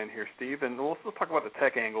gears again here, Steve, and let's talk about the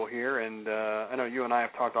tech angle here. And I know you and I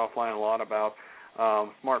have talked offline a lot about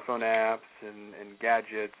smartphone apps and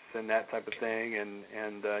gadgets and that type of thing,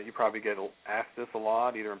 and you probably get asked this a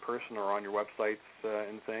lot, either in person or on your websites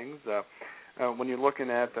and things. When you're looking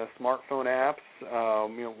at smartphone apps,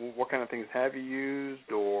 what kind of things have you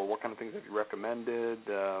used, or what kind of things have you recommended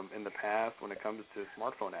in the past when it comes to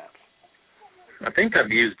smartphone apps? I think I've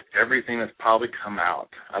used everything that's probably come out.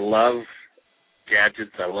 I love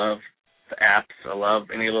gadgets. I love the apps. I love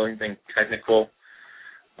anything technical.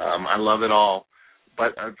 I love it all.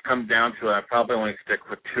 But it comes down to it, I probably only stick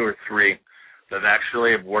with 2 or 3 that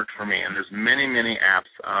actually have worked for me. And there's many, many apps.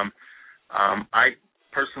 I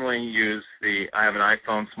personally I have an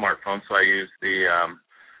iPhone smartphone, so I use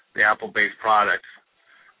the Apple-based products.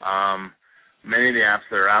 Many of the apps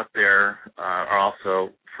that are out there are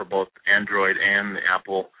also for both Android and the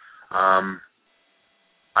Apple. I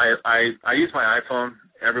use my iPhone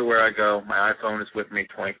everywhere I go. My iPhone is with me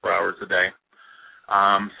 24 hours a day.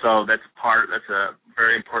 So that's a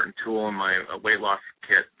very important tool in my weight loss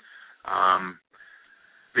kit.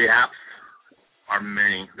 The apps are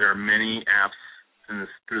many. There are many apps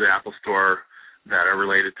through the Apple Store that are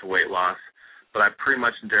related to weight loss, but I pretty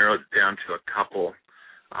much narrowed it down to a couple.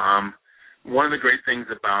 One of the things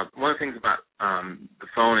about the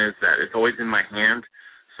phone is that it's always in my hand,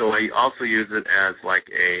 so I also use it as like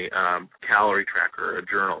a calorie tracker, a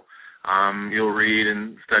journal. You'll read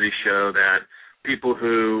and studies show that people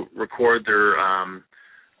who record their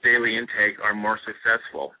daily intake are more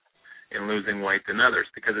successful in losing weight than others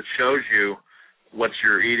because it shows you what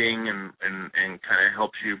you're eating and kind of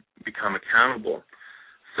helps you become accountable.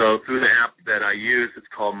 So through the app that I use, it's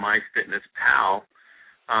called MyFitnessPal.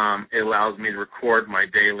 It allows me to record my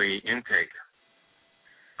daily intake.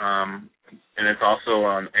 And it's also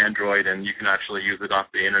on Android, and you can actually use it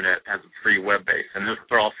off the internet as a free web base. And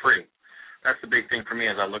they're all free. that's the big thing for me,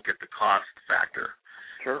 is I look at the cost factor.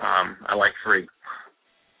 Sure. I like free.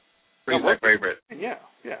 Free's my favorite. Yeah,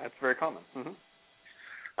 it's very common. Mm-hmm.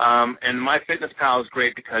 And MyFitnessPal is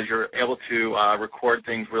great because you're able to record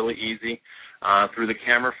things really easy. Through the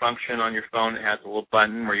camera function on your phone, it has a little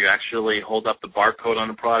button where you actually hold up the barcode on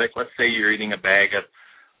the product. Let's say you're eating a bag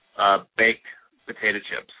of baked potato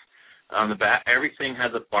chips. On the back, everything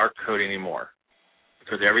has a barcode anymore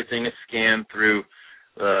because everything is scanned through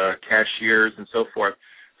the cashiers and so forth.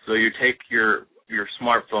 So you take your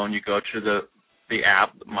smartphone, you go to the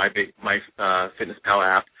app,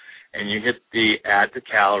 MyFitnessPal app, and you hit the add to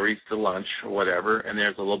calories to lunch or whatever, and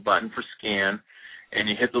there's a little button for scan, and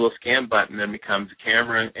you hit the little scan button, then it becomes a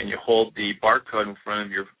camera, and you hold the barcode in front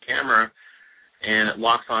of your camera, and it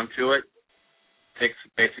locks onto it, takes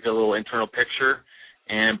basically a little internal picture,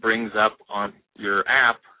 and brings up on your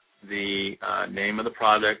app the name of the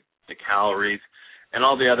product, the calories, and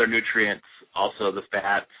all the other nutrients, also the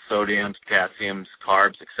fats, sodiums, potassiums,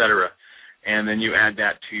 carbs, etc. And then you add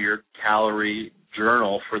that to your calorie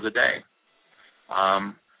journal for the day.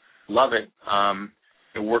 Love it.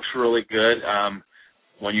 It works really good.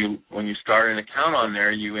 When you start an account on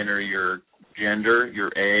there, you enter your gender,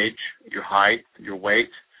 your age, your height, your weight.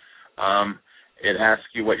 It asks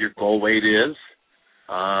you what your goal weight is,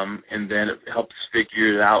 and then it helps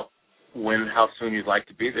figure it out how soon you'd like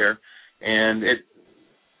to be there, and it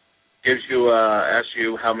gives you asks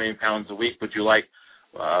you how many pounds a week would you like.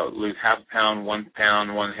 Lose half a pound, 1 pound,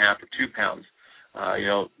 1/2, or 2 pounds.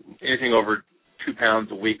 Anything over 2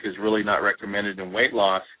 pounds a week is really not recommended in weight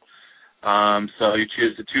loss. So you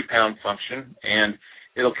choose the 2-pound function, and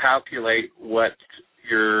it'll calculate what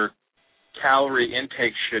your calorie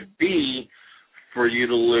intake should be for you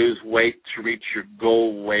to lose weight to reach your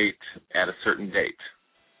goal weight at a certain date.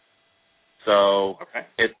 So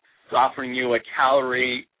It's offering you a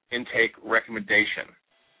calorie intake recommendation.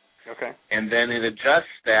 Okay. And then it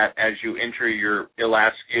adjusts that as you enter it'll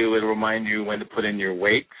ask you, it'll remind you when to put in your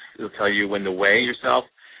weights. It'll tell you when to weigh yourself.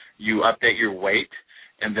 You update your weight,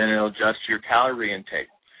 and then it'll adjust your calorie intake.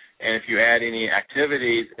 And if you add any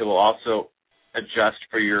activities, it will also adjust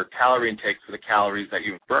for your calorie intake for the calories that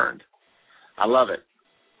you've burned. I love it.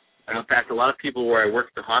 And in fact, a lot of people where I work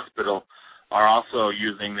at the hospital are also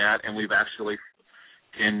using that, and we've actually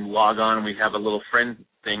can log on, and we have a little friend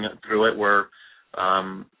thing through it where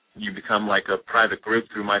you become like a private group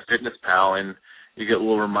through MyFitnessPal, and you get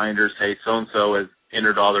little reminders, hey, so-and-so has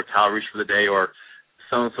entered all their calories for the day, or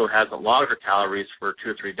so-and-so hasn't logged their calories for 2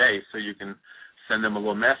 or 3 days, so you can send them a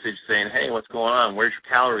little message saying, hey, what's going on? Where's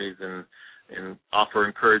your calories? And offer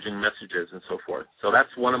encouraging messages and so forth. So that's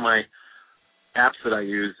one of my apps that I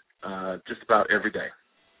use just about every day.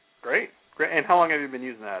 Great. And how long have you been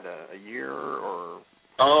using that? A year or?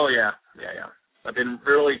 Oh, yeah. I've been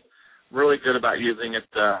really, really good about using it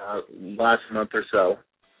last month or so.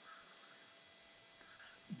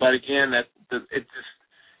 But again,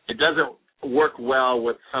 it doesn't work well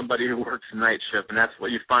with somebody who works night shift, and that's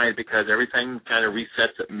what you find because everything kind of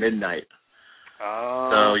resets at midnight.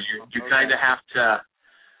 So you kind of have to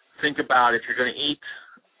think about if you're going to eat,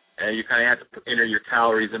 you kind of have to enter your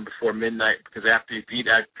calories in before midnight, because after you eat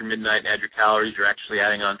after midnight and add your calories, you're actually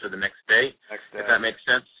adding on to the next day. If that makes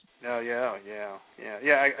sense. No, yeah.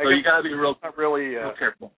 So you got to be real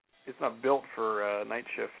careful. It's not built for night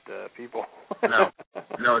shift people. No,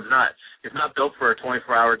 it's not. It's not built for a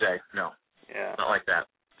 24-hour day. No. Yeah. It's not like that.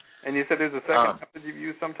 And you said there's a second app that you've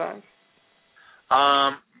used sometimes?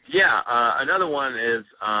 Another one is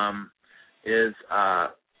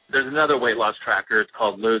there's another weight loss tracker. It's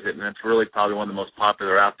called Lose It, and it's really probably one of the most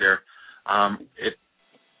popular out there. It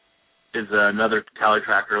is another calorie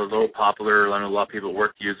tracker, a little popular. I know a lot of people at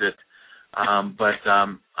work use it. But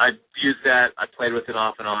I used that. I played with it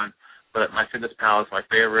off and on, but MyFitnessPal is my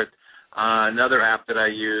favorite. Another app that I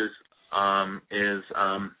use is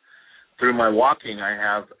through my walking. I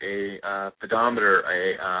have a pedometer.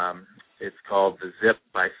 It's called the Zip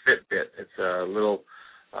by Fitbit. It's a little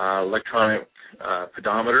electronic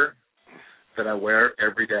pedometer that I wear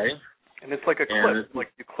every day. And it's like a clip,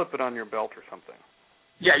 like you clip it on your belt or something.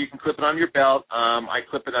 Yeah, you can clip it on your belt. I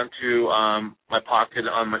clip it onto my pocket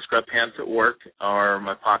on my scrub pants at work, or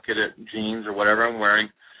my pocket at jeans or whatever I'm wearing,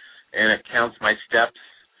 and it counts my steps.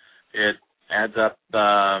 It adds up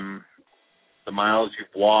the miles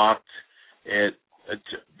you've walked.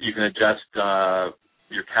 You can adjust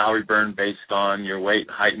your calorie burn based on your weight,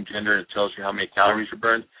 height, and gender. It tells you how many calories you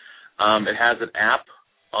burned. It has an app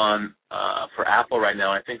on for Apple right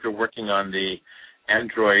now. I think they're working on the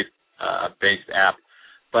Android-based app,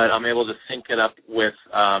 but I'm able to sync it up with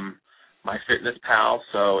MyFitnessPal,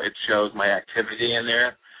 so it shows my activity in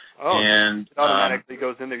there. and it automatically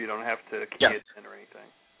goes in there. You don't have to key it in or anything.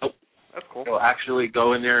 Nope. That's cool. It'll actually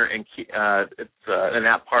go in there and it's an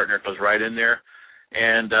app partner. It goes right in there,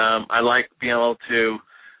 and I like being able to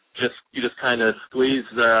you just kind of squeeze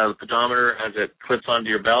the pedometer as it clips onto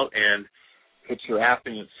your belt and hits your app,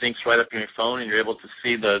 and it syncs right up in your phone, and you're able to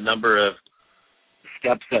see the number of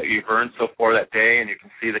steps that you burned so far that day, and you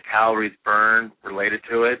can see the calories burned related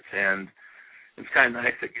to it, and it's kind of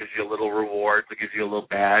nice. It gives you a little reward. It gives you a little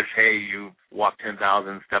badge. Hey, you walked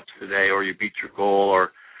 10,000 steps today, or you beat your goal,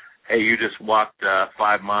 or hey, you just walked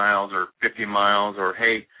 5 miles or 50 miles, or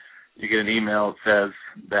hey, you get an email that says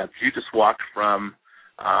that you just walked from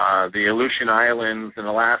the Aleutian Islands in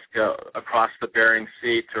Alaska across the Bering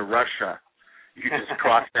Sea to Russia. You just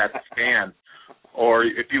crossed that span. Or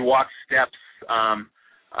if you walk steps,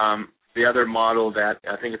 the other model that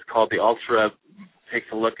I think it's called the Ultra takes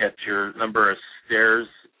a look at your number of stairs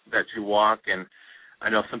that you walk, and I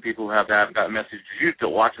know some people who have that got a message. You to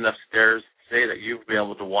walk enough stairs say that you'll be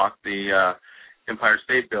able to walk the Empire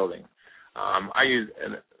State Building. I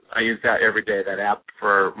use that every day. That app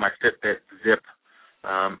for my Fitbit Zip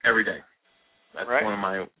every day. That's one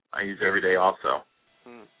of I use every day also.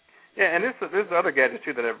 Yeah, and there's other gadgets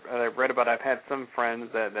too that I've read about. I've had some friends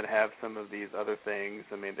that have some of these other things.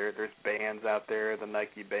 I mean, there's bands out there, the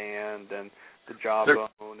Nike band and the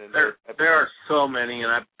Jawbone. There are so many,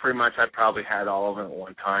 and I probably had all of them at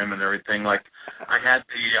one time and everything. Like I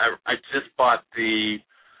just bought the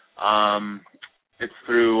it's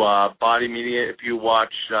through Body Media. If you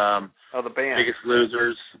watch the band Biggest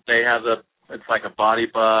Losers, they have it's like a body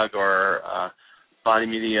bug or Body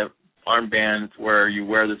Media armband where you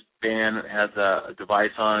wear this band that has a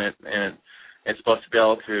device on it, and it's supposed to be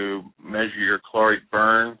able to measure your caloric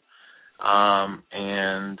burn,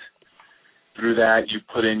 and through that you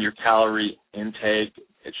put in your calorie intake.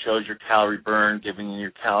 It shows your calorie burn, giving you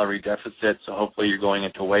your calorie deficit, so hopefully you're going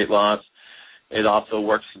into weight loss. It also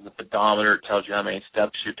works as a pedometer. It tells you how many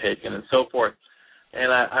steps you're taking and so forth.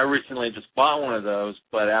 And I recently just bought one of those,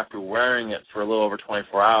 but after wearing it for a little over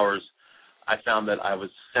 24 hours, I found that I was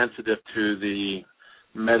sensitive to the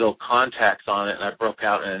metal contacts on it, and I broke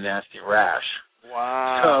out in a nasty rash.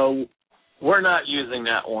 Wow. So we're not using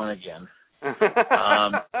that one again.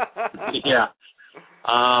 Yeah.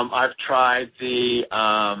 I've tried the,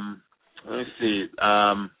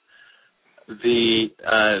 the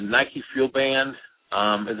Nike Fuel Band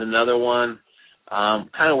is another one.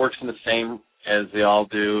 Kind of works in the same as they all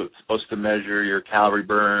do. It's supposed to measure your calorie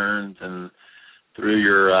burns and through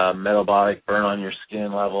your metabolic burn on your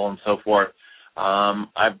skin level and so forth.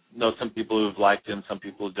 I know some people who've liked them, some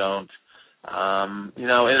people who don't. And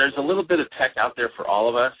there's a little bit of tech out there for all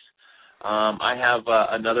of us. I have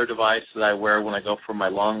another device that I wear when I go for my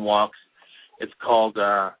long walks. It's called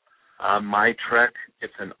My Trek.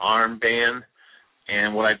 It's an armband,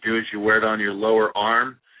 and what I do is you wear it on your lower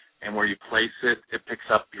arm, and where you place it, it picks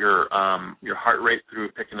up your heart rate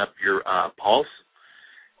through picking up your pulse,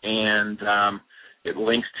 and it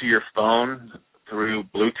links to your phone through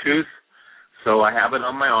Bluetooth. So I have it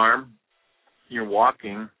on my arm. You're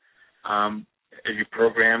walking. As you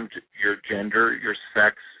programmed your gender, your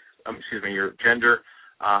sex, your gender,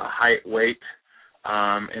 height, weight,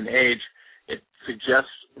 and age, it suggests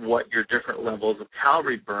what your different levels of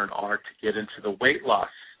calorie burn are to get into the weight loss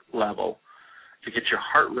level, to get your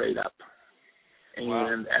heart rate up.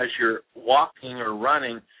 And as you're walking or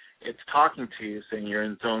running, it's talking to you, saying you're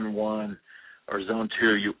in zone 1 or zone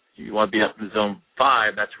 2. You want to be up in zone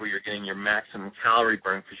 5. That's where you're getting your maximum calorie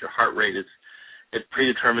burn, because your heart rate it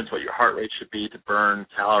predetermines what your heart rate should be to burn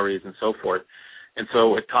calories and so forth. And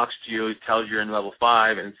so it talks to you, it tells you you're in level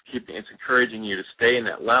 5, and it's encouraging you to stay in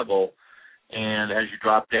that level. And as you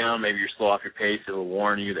drop down, maybe you're slow off your pace, it'll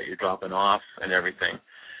warn you that you're dropping off and everything.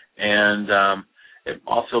 And it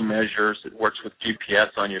also measures, it works with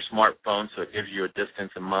GPS on your smartphone, so it gives you a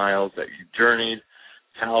distance in miles that you journeyed,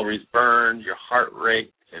 calories burned, your heart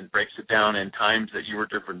rate, and breaks it down in times that you were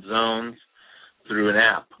different zones through an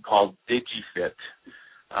app called DigiFit.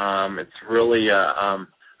 It's really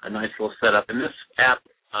a nice little setup. And this app,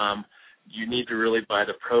 you need to really buy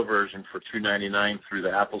the Pro version for $2.99 through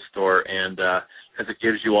the Apple Store, and because it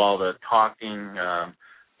gives you all the talking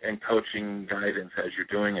and coaching guidance as you're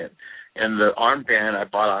doing it. And the armband I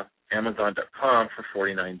bought on Amazon.com for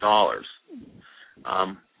 $49.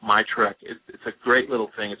 My Trek, it's a great little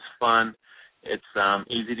thing. It's fun. It's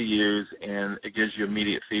easy to use, and it gives you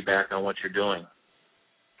immediate feedback on what you're doing.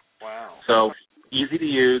 Wow. So easy to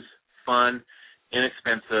use, fun,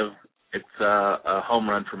 inexpensive. It's a home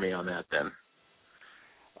run for me on that then.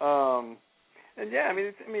 yeah, I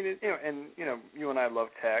mean, you and I love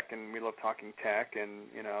tech, and we love talking tech, and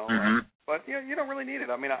but you don't really need it.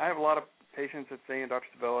 I mean, I have a lot of patients that say, Dr.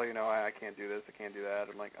 Sabella, I can't do this, I can't do that.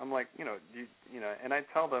 I'm like, and I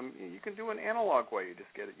tell them you can do an analog way. You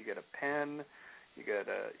get a pen, you get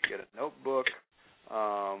a notebook.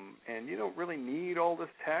 And you don't really need all this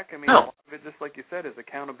tech. I mean, a lot of it, just like you said, is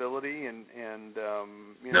accountability, and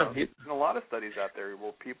there's a lot of studies out there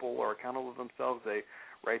where people are accountable to themselves. They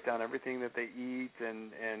write down everything that they eat,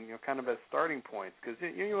 and kind of as starting points. Because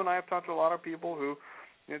you and I have talked to a lot of people who,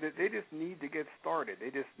 they just need to get started.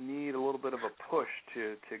 They just need a little bit of a push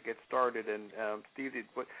to get started. And Steve,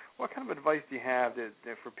 what kind of advice do you have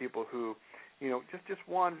for people who, just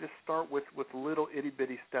want to start with little itty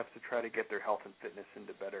bitty steps to try to get their health and fitness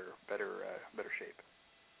into better shape?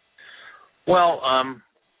 Well,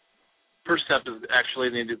 first step is actually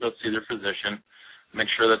they need to go see their physician, make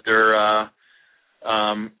sure that they're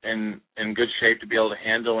in good shape to be able to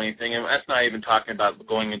handle anything. And that's not even talking about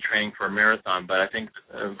going and training for a marathon, but I think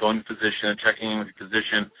going to the physician and checking in with the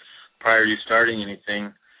physician prior to you starting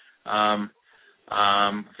anything.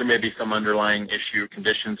 There may be some underlying issue,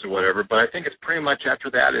 conditions, or whatever, but I think it's pretty much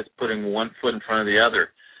after that is putting one foot in front of the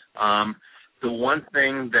other. The one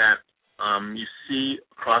thing that you see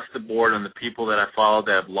across the board on the people that I follow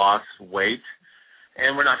that have lost weight,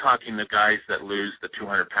 and we're not talking the guys that lose the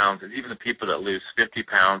 200 pounds, and even the people that lose 50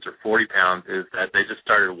 pounds or 40 pounds, is that they just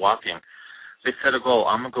started walking. They set a goal,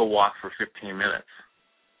 I'm going to go walk for 15 minutes.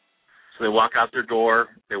 So they walk out their door,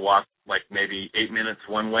 they walk like maybe 8 minutes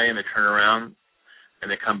one way, and they turn around, and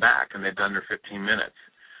they come back, and they've done their 15 minutes.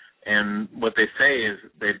 And what they say is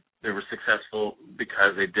they were successful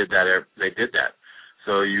because they did that.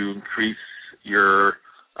 So you increase your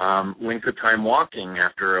length of time walking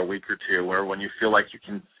after a week or two, or when you feel like you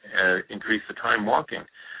can increase the time walking.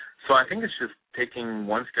 So I think it's just taking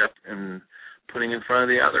one step and putting in front of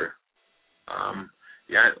the other.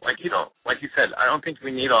 Like you said, I don't think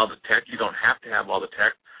we need all the tech. You don't have to have all the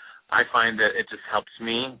tech. I find that it just helps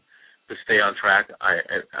me to stay on track. I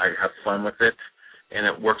have fun with it, and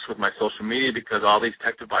it works with my social media because all these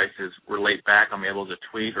tech devices relate back. I'm able to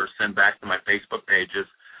tweet or send back to my Facebook pages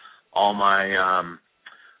all my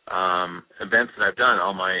events that I've done,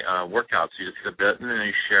 all my workouts. You just hit a button and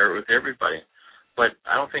you share it with everybody. But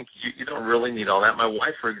I don't think you don't really need all that. My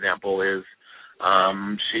wife, for example, is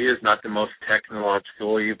she is not the most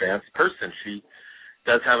technologically advanced person. She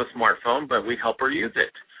does have a smartphone, but we help her use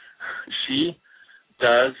it. She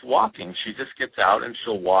does walking. She just gets out and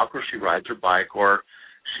she'll walk, or she rides her bike, or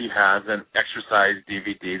she has an exercise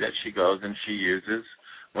DVD that she goes and she uses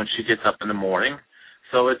when she gets up in the morning.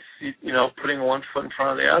 So it's, putting one foot in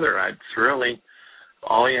front of the other. It's really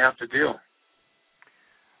all you have to do.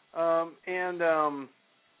 I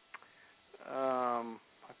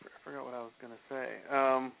forgot what I was going to say.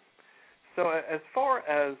 So as far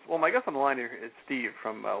as, my guest on the line here is Steve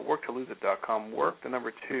from worktoloseit.com,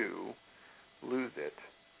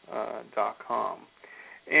 loseit.com.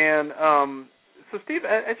 And so, Steve,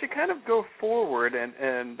 as you kind of go forward,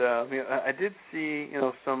 and I did see,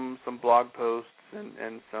 some blog posts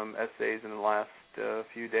and some essays in the last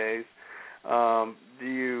few days. Do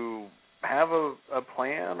you have a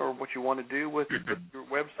plan or what you want to do with your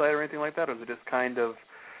website or anything like that, or is it just kind of,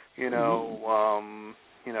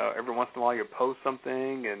 every once in a while you post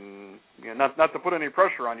something, and not to put any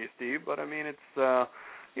pressure on you, Steve, but I mean it's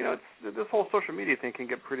it's this whole social media thing can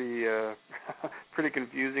get pretty pretty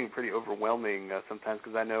confusing, pretty overwhelming sometimes,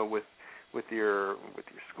 because I know with your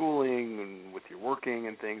schooling and with your working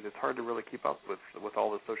and things, it's hard to really keep up with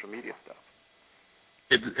all the social media stuff.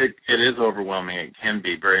 It is overwhelming. It can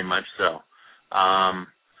be, very much so. I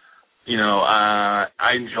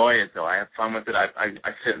enjoy it, though. I have fun with it. I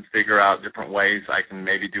sit and figure out different ways I can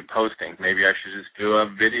maybe do postings. Maybe I should just do a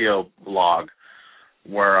video blog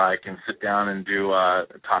where I can sit down and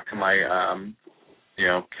talk to my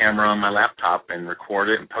camera on my laptop and record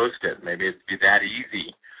it and post it. Maybe it'd be that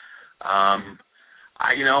easy. I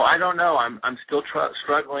don't know. I'm still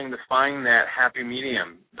struggling to find that happy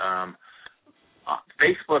medium.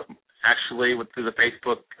 Facebook, actually, through the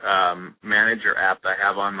Facebook Manager app I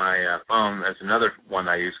have on my phone, there's another one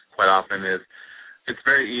I use quite often. It's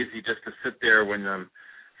very easy just to sit there when I'm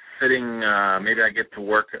sitting. Maybe I get to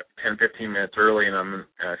work 10, 15 minutes early, and I'm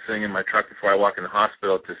sitting in my truck before I walk in the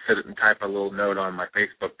hospital to sit and type a little note on my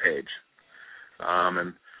Facebook page,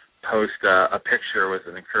 and post a picture with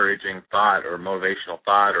an encouraging thought or motivational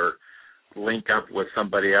thought, or link up with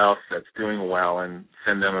somebody else that's doing well and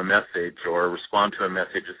send them a message, or respond to a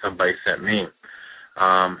message that somebody sent me.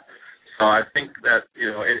 So I think that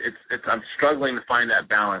I'm struggling to find that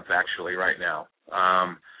balance actually right now.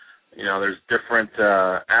 there's different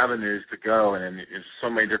avenues to go, and there's so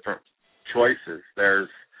many different choices.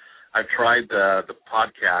 I've tried the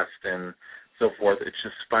podcast and so forth. It's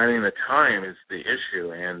just finding the time is the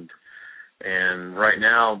issue, and right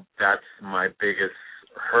now that's my biggest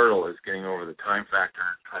hurdle is getting over the time factor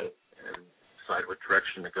and decide what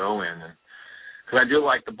direction to go in. Because I do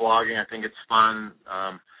like the blogging. I think it's fun.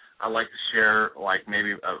 I like to share, like,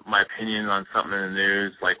 maybe my opinion on something in the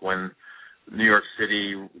news, like when New York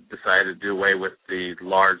City decided to do away with the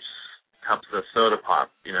large cups of soda pop.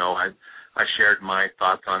 I shared my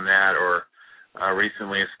thoughts on that. Or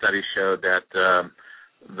recently a study showed that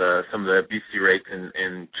some of the obesity rates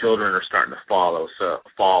in children are starting to fall.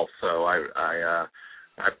 So I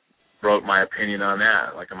wrote my opinion on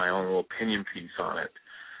that, like my own little opinion piece on it.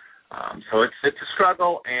 So it's a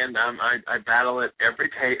struggle, and I battle it every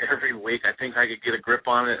day, every week. I think I could get a grip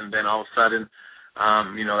on it, and then all of a sudden,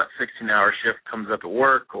 that 16-hour shift comes up at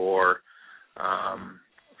work, or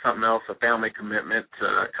something else, a family commitment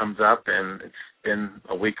comes up, and it's been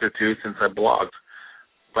a week or two since I blogged.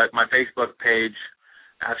 But my Facebook page,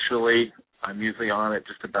 actually, I'm usually on it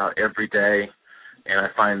just about every day, and I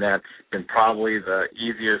find that's been probably the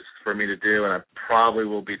easiest for me to do, and I probably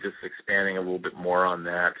will be just expanding a little bit more on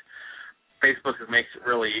that. Facebook makes it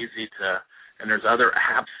really easy and there's other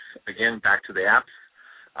apps, again, back to the apps.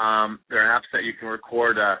 There are apps that you can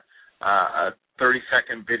record a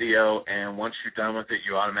 30-second video, and once you're done with it,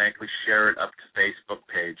 you automatically share it up to Facebook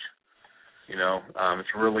page.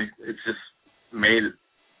 It's just made it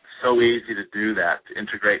so easy to do that, to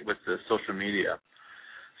integrate with the social media.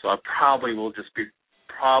 So I probably will just be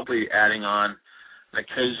adding on an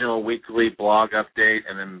occasional weekly blog update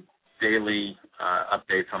and then daily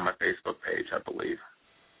updates on my Facebook page, I believe.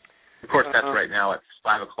 Of course, that's right now. It's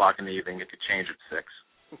 5 o'clock in the evening. It could change at 6.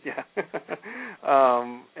 Yeah.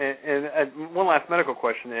 And one last medical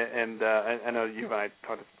question, and I know you and I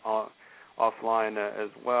talked offline as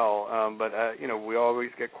well, but we always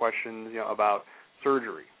get questions about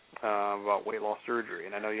surgery, about weight loss surgery,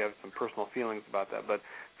 and I know you have some personal feelings about that, but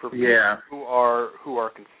for people who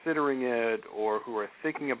are considering it or who are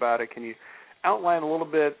thinking about it, can you outline a little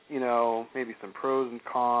bit, maybe some pros and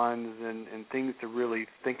cons and things to really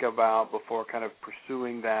think about before kind of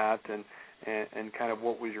pursuing that, and kind of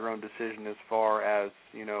what was your own decision as far as,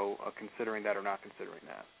 considering that or not considering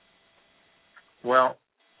that? Well,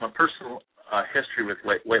 my personal history with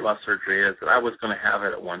weight loss surgery is that I was going to have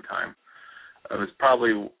it at one time. It was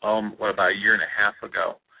probably, about a year and a half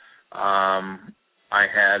ago. I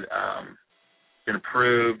had been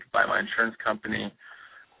approved by my insurance company,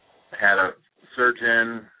 had a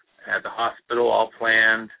surgeon, had the hospital all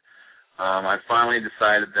planned. I finally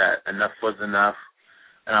decided that enough was enough,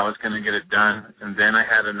 and I was going to get it done. And then I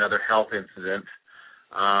had another health incident,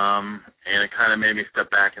 and it kind of made me step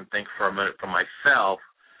back and think for a minute for myself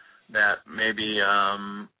that maybe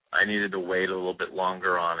I needed to wait a little bit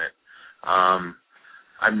longer on it.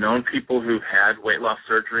 I've known people who've had weight loss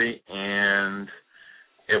surgery, and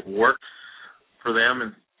it works for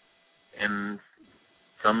them, and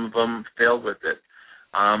some of them failed with it.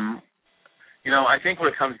 I think what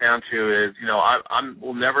it comes down to is,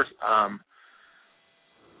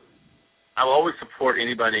 I will always support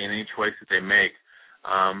anybody in any choice that they make.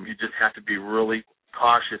 You just have to be really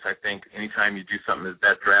cautious, I think, anytime you do something that's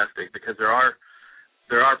that drastic, because there are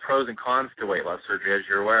pros and cons to weight loss surgery, as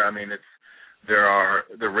you're aware. I mean, there are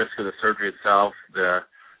the risk of the surgery itself, the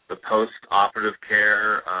post-operative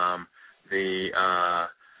care, the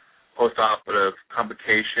post-operative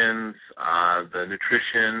complications, the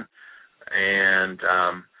nutrition, and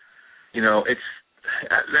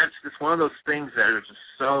that's just one of those things that are just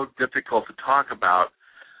so difficult to talk about,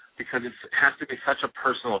 because it has to be such a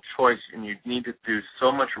personal choice, and you need to do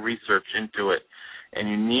so much research into it, and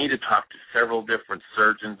you need to talk to several different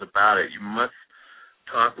surgeons about it. You must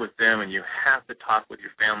talk with them, and you have to talk with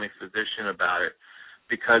your family physician about it,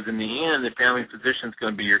 because in the end, the family physician is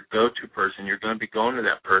going to be your go-to person. You're going to be going to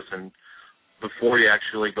that person before you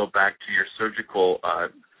actually go back to your surgical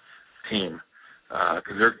team,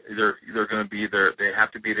 because they're going to be there. They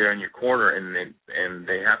have to be there in your corner, and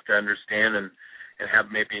they have to understand and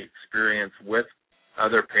have maybe experience with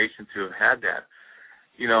other patients who have had that.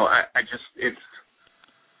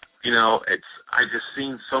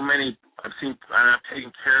 I've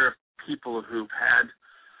taken care of people who've had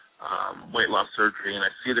weight loss surgery, and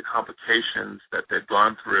I see the complications that they've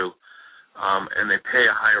gone through, and they pay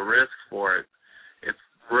a higher risk for it. It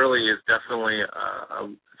really is definitely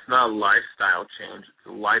it's not a lifestyle change. It's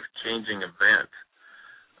a life-changing event,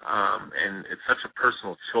 and it's such a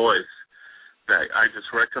personal choice that I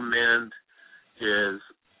just recommend is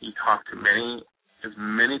you talk to as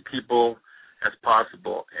many people as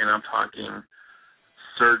possible, and I'm talking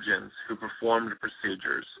surgeons who performed the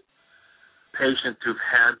procedures, patients who've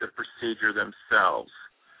had the procedure themselves.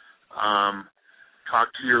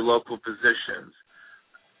 Talk to your local physicians.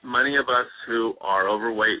 Many of us who are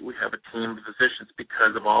overweight, we have a team of physicians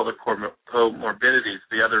because of all the comorbidities,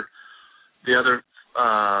 the other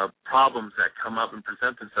problems that come up and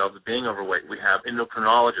present themselves as being overweight. We have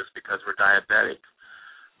endocrinologists because we're diabetic.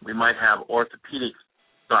 We might have orthopedic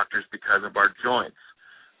doctors because of our joints.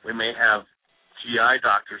 We may have GI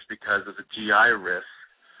doctors because of the GI risks,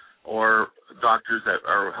 or doctors that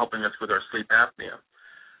are helping us with our sleep apnea.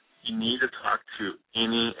 You need to talk to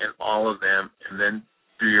any and all of them and then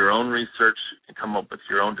do your own research and come up with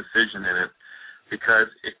your own decision in it, because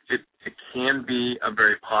it can be a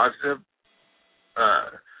very positive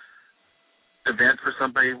event for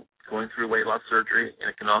somebody going through weight loss surgery, and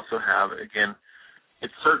it can also have, again,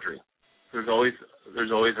 it's surgery. There's always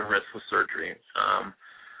a risk with surgery.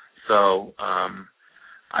 So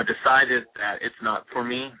I've decided that it's not for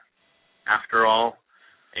me after all,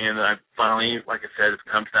 and I finally, like I said, it's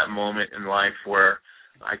come to that moment in life where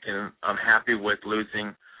I'm happy with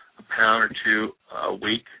losing a pound or two a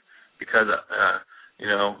week, because a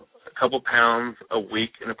couple pounds a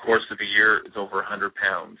week in the course of a year is over 100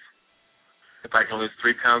 pounds. If I can lose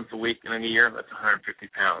 3 pounds a week in a year, that's 150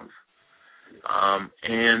 pounds.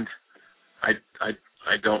 And I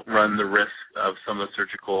don't run the risk of some of the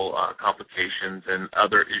surgical complications and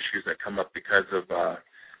other issues that come up because of the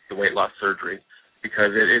weight loss surgery,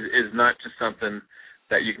 because it is not just something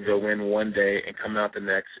that you can go in one day and come out the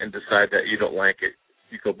next and decide that you don't like it.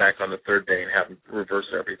 You go back on the third day and have them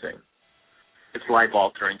reverse everything. It's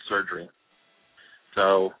life-altering surgery.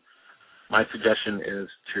 So my suggestion is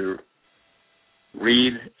to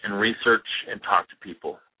read and research and talk to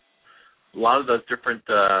people. A lot of those different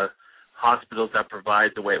hospitals that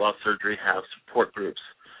provide the weight loss surgery have support groups.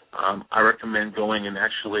 I recommend going and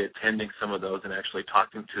actually attending some of those and actually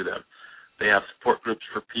talking to them. They have support groups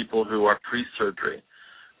for people who are pre-surgery,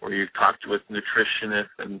 where you talk with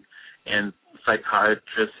nutritionists and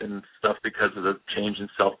psychiatrists and stuff because of the change in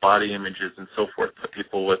self-body images and so forth that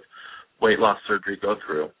people with weight loss surgery go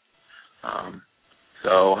through.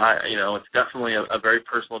 So it's definitely a very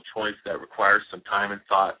personal choice that requires some time and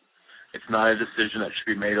thought. It's not a decision that should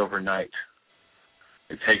be made overnight.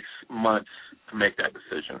 It takes months to make that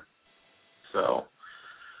decision. So,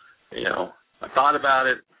 I thought about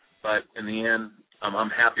it, but in the end, I'm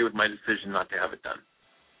happy with my decision not to have it done.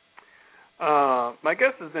 My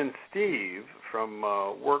guest has been Steve from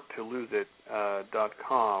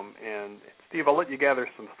worktoloseit.com, and Steve, I'll let you gather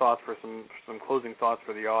some thoughts for some closing thoughts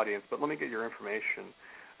for the audience, but let me get your information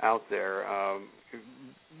out there.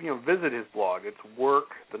 Visit his blog. It's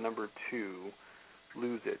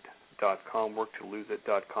work2loseit.com,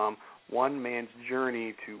 worktoloseit.com, one man's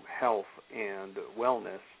journey to health and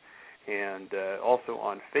wellness, and also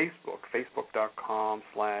on Facebook,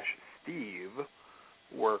 facebook.com/Steve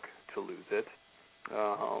Work to Lose It.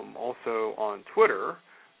 Also on Twitter,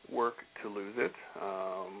 Work to Lose It.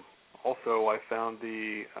 Also, I found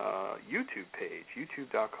the YouTube page,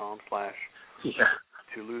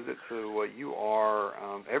 youtube.com/to lose it. So you are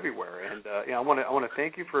everywhere, and I want to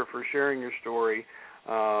thank you for sharing your story.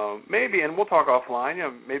 Maybe, and we'll talk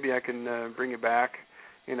offline. Maybe I can bring you back,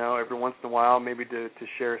 every once in a while, maybe to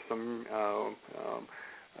share some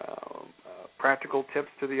practical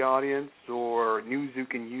tips to the audience, or news you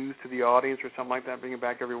can use to the audience, or something like that. Bring it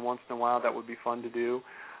back every once in a while. That would be fun to do.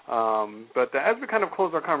 But as we kind of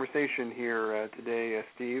close our conversation here today,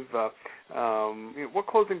 Steve, what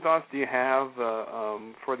closing thoughts do you have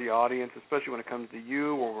for the audience, especially when it comes to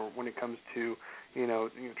you, or when it comes to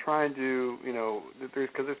trying to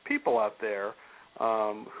because there's people out there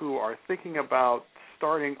who are thinking about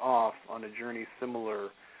starting off on a journey similar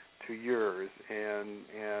to yours, and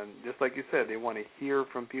just like you said, they want to hear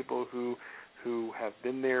from people who have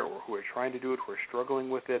been there, or who are trying to do it, who are struggling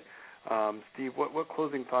with it. Steve, what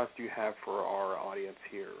closing thoughts do you have for our audience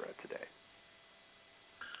here today?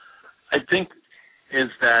 I think is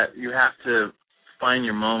that you have to find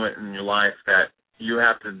your moment in your life that you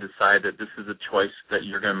have to decide that this is a choice that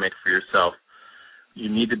you're going to make for yourself. You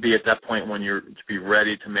need to be at that point when you're to be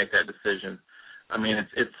ready to make that decision. I mean,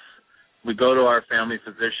 it's we go to our family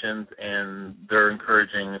physicians and they're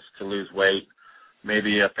encouraging us to lose weight.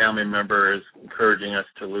 Maybe a family member is encouraging us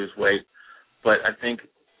to lose weight, but I think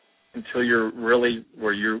until you're really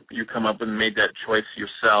where you come up and made that choice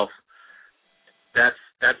yourself, that's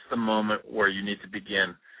the moment where you need to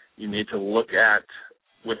begin. You need to look at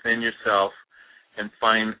within yourself and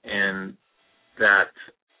find in that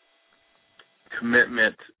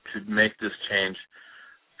commitment to make this change,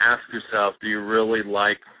 ask yourself, do you really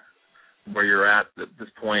like where you're at this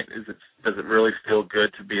point? Does it really feel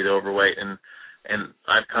good to be overweight? And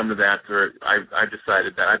I've come to that where I've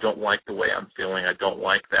decided that I don't like the way I'm feeling. I don't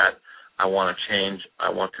like that. I want to change. I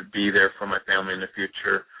want to be there for my family in the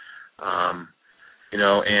future.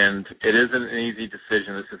 And it isn't an easy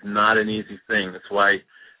decision. This is not an easy thing. That's why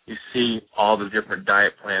you see all the different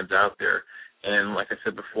diet plans out there. And like I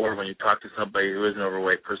said before, when you talk to somebody who is an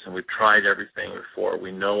overweight person, we've tried everything before.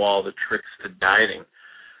 We know all the tricks to dieting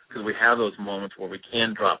because we have those moments where we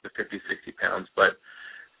can drop the 50, 60 pounds. But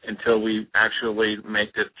until we actually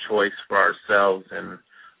make the choice for ourselves and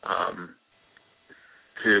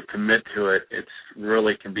to commit to it, it's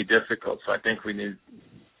really can be difficult. So I think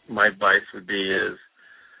my advice would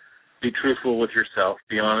be truthful with yourself,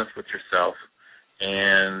 be honest with yourself,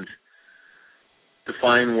 and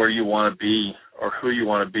define where you want to be or who you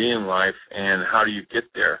want to be in life and how do you get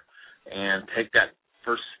there, and take that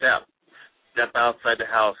first step. Step outside the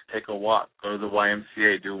house, take a walk, go to the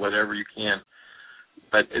YMCA, do whatever you can.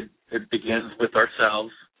 But it begins with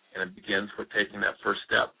ourselves, and it begins with taking that first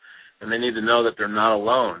step. And they need to know that they're not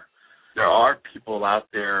alone. There are people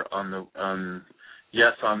out there on the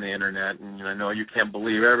internet, and I know you can't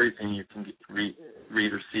believe everything you can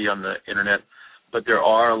read or see on the internet, but there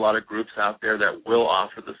are a lot of groups out there that will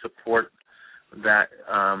offer the support that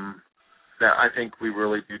I think we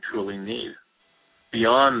really do truly need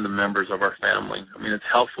beyond the members of our family. I mean, it's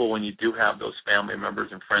helpful when you do have those family members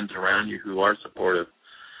and friends around you who are supportive,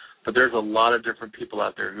 but there's a lot of different people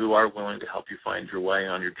out there who are willing to help you find your way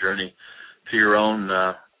on your journey to your own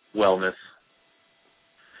wellness.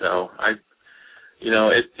 So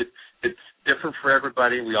it's different for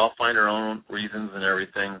everybody. We all find our own reasons and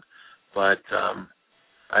everything, but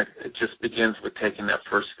it just begins with taking that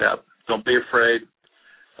first step. Don't be afraid.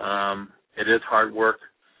 It is hard work,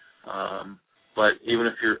 but even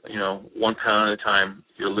if you're 1 pound at a time,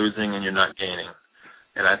 you're losing and you're not gaining,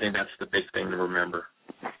 and I think that's the big thing to remember.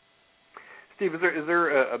 Steve, is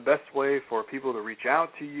there a best way for people to reach out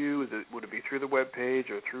to you? Would it be through the webpage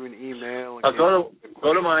or through an email?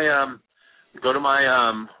 Go to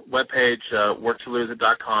my webpage,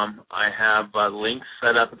 worktoloseit.com. I have links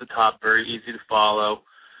set up at the top, very easy to follow,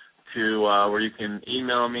 to where you can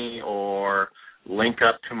email me or link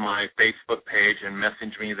up to my Facebook page and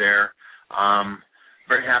message me there.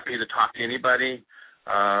 Very happy to talk to anybody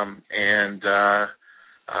and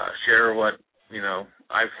share what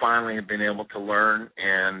I finally have been able to learn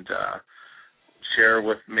and share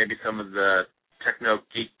with maybe some of the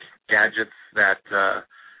techno-geek gadgets that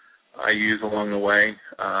I use along the way.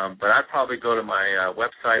 But I'd probably go to my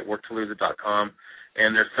website, worktoloseit.com,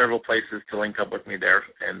 and there's several places to link up with me there,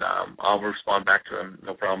 and I'll respond back to them,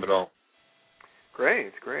 no problem at all.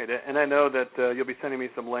 Great. And I know that you'll be sending me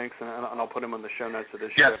some links, and I'll put them on the show notes of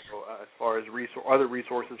this yes. show as far as other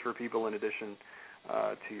resources for people in addition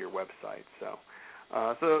to your website. So,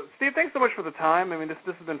 Steve, thanks so much for the time. I mean, this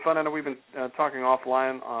has been fun. I know we've been talking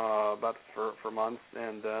offline about this for months,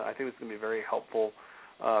 and I think it's going to be very helpful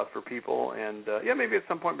for people. And, maybe at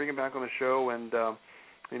some point bring it back on the show and,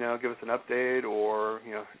 give us an update or,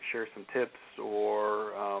 share some tips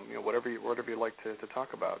or, whatever you'd like to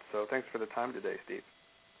talk about. So thanks for the time today, Steve.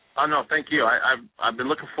 Oh, no, thank you. I've been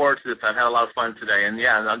looking forward to this. I've had a lot of fun today. And,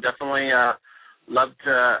 I'll definitely love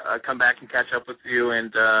to come back and catch up with you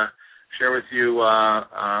and share with you,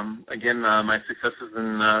 again, my successes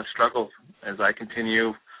and struggles as I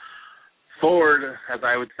continue forward, as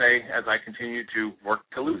I would say, as I continue to work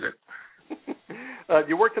to lose it.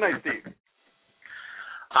 You work tonight, Steve?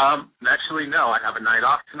 Actually, no. I have a night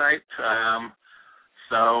off tonight,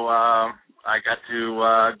 so I got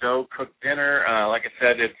to go cook dinner. Like I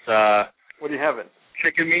said, it's what are you having?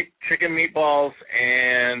 Chicken meatballs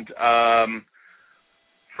and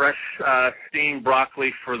fresh steamed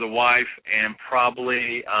broccoli for the wife, and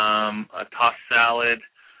probably a tossed salad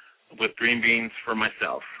with green beans for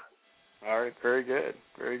myself. All right, very good.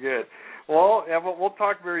 Well, we'll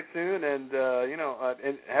talk very soon, and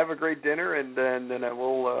and have a great dinner, and then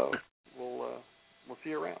we'll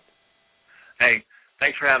see you around. Hey,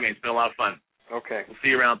 thanks for having me. It's been a lot of fun. Okay. We'll see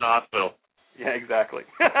you around at the hospital. Yeah, exactly.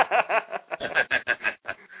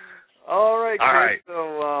 All right, great. All right.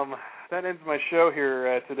 So that ends my show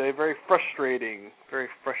here today. Very frustrating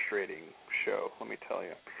show, let me tell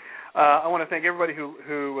you. I want to thank everybody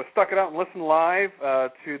who stuck it out and listened live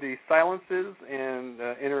to the silences and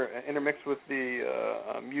intermixed with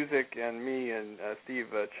the music and me and Steve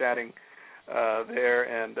chatting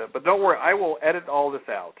there. But don't worry, I will edit all this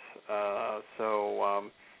out. So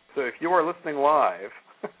if you are listening live,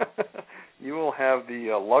 you will have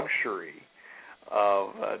the luxury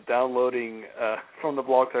downloading from the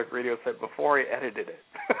Blog Talk Radio site before I edited it,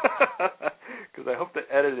 because I hope to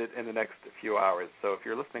edit it in the next few hours. So if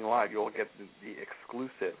you're listening live, you'll get the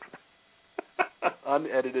exclusive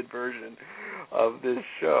unedited version of this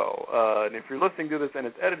show. And if you're listening to this and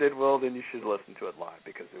it's edited, well, then you should listen to it live,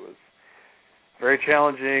 because it was very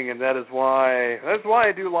challenging, and that's why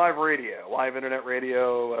I do live radio, live internet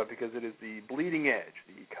radio, because it is the bleeding edge,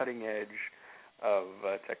 the cutting edge of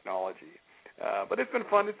technology. But it's been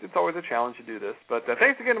fun. It's always a challenge to do this. But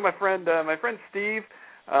thanks again to my friend Steve.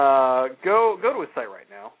 Go to his site right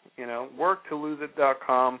now.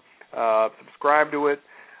 worktoloseit.com. Subscribe to it.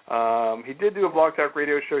 He did do a Blog Talk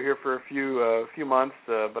Radio show here for a few months,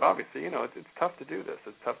 but obviously, it's tough to do this.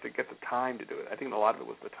 It's tough to get the time to do it. I think a lot of it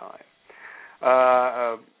was the time.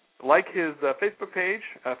 Like his Facebook page,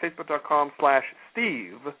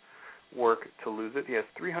 facebook.com/Steve Work to Lose It. He has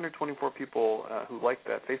 324 people who like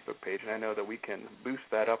that Facebook page, and I know that we can boost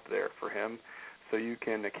that up there for him, so you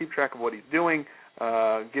can keep track of what he's doing,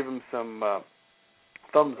 give him some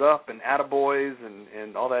thumbs up and attaboys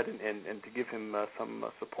and all that, and to give him some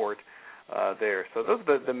support there. So those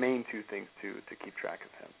are the main two things to keep track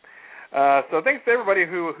of him. So thanks to everybody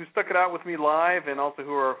who stuck it out with me live, and also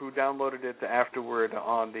who downloaded it afterward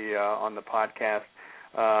on the podcast.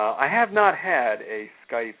 I have not had a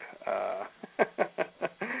Skype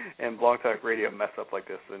and Blog Talk Radio mess up like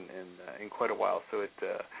this in quite a while, so it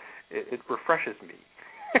refreshes me.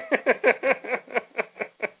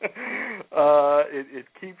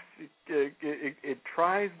 It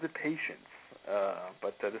tries the patience,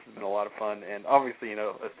 but this has been a lot of fun, and obviously,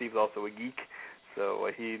 Steve's also a geek, so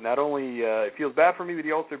he not only feels bad for me, but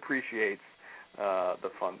he also appreciates the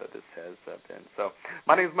fun that this has been. So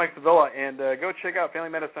my name is Mike Sevilla, and go check out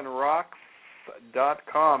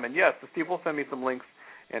FamilyMedicineRocks.com. And yes, Steve will send me some links,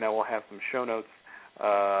 and I will have some show notes.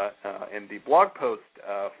 And the blog post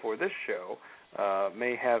for this show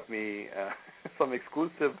may have me some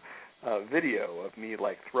exclusive video of me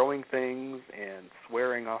throwing things and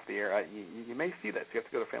swearing off the air. You may see that. So you have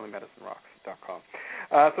to go to FamilyMedicineRocks.com.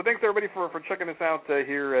 So thanks everybody for checking us out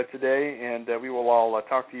here today, and we will all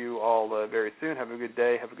talk to you all very soon. Have a good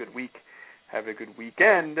day. Have a good week. Have a good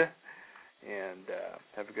weekend, and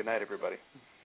have a good night, everybody.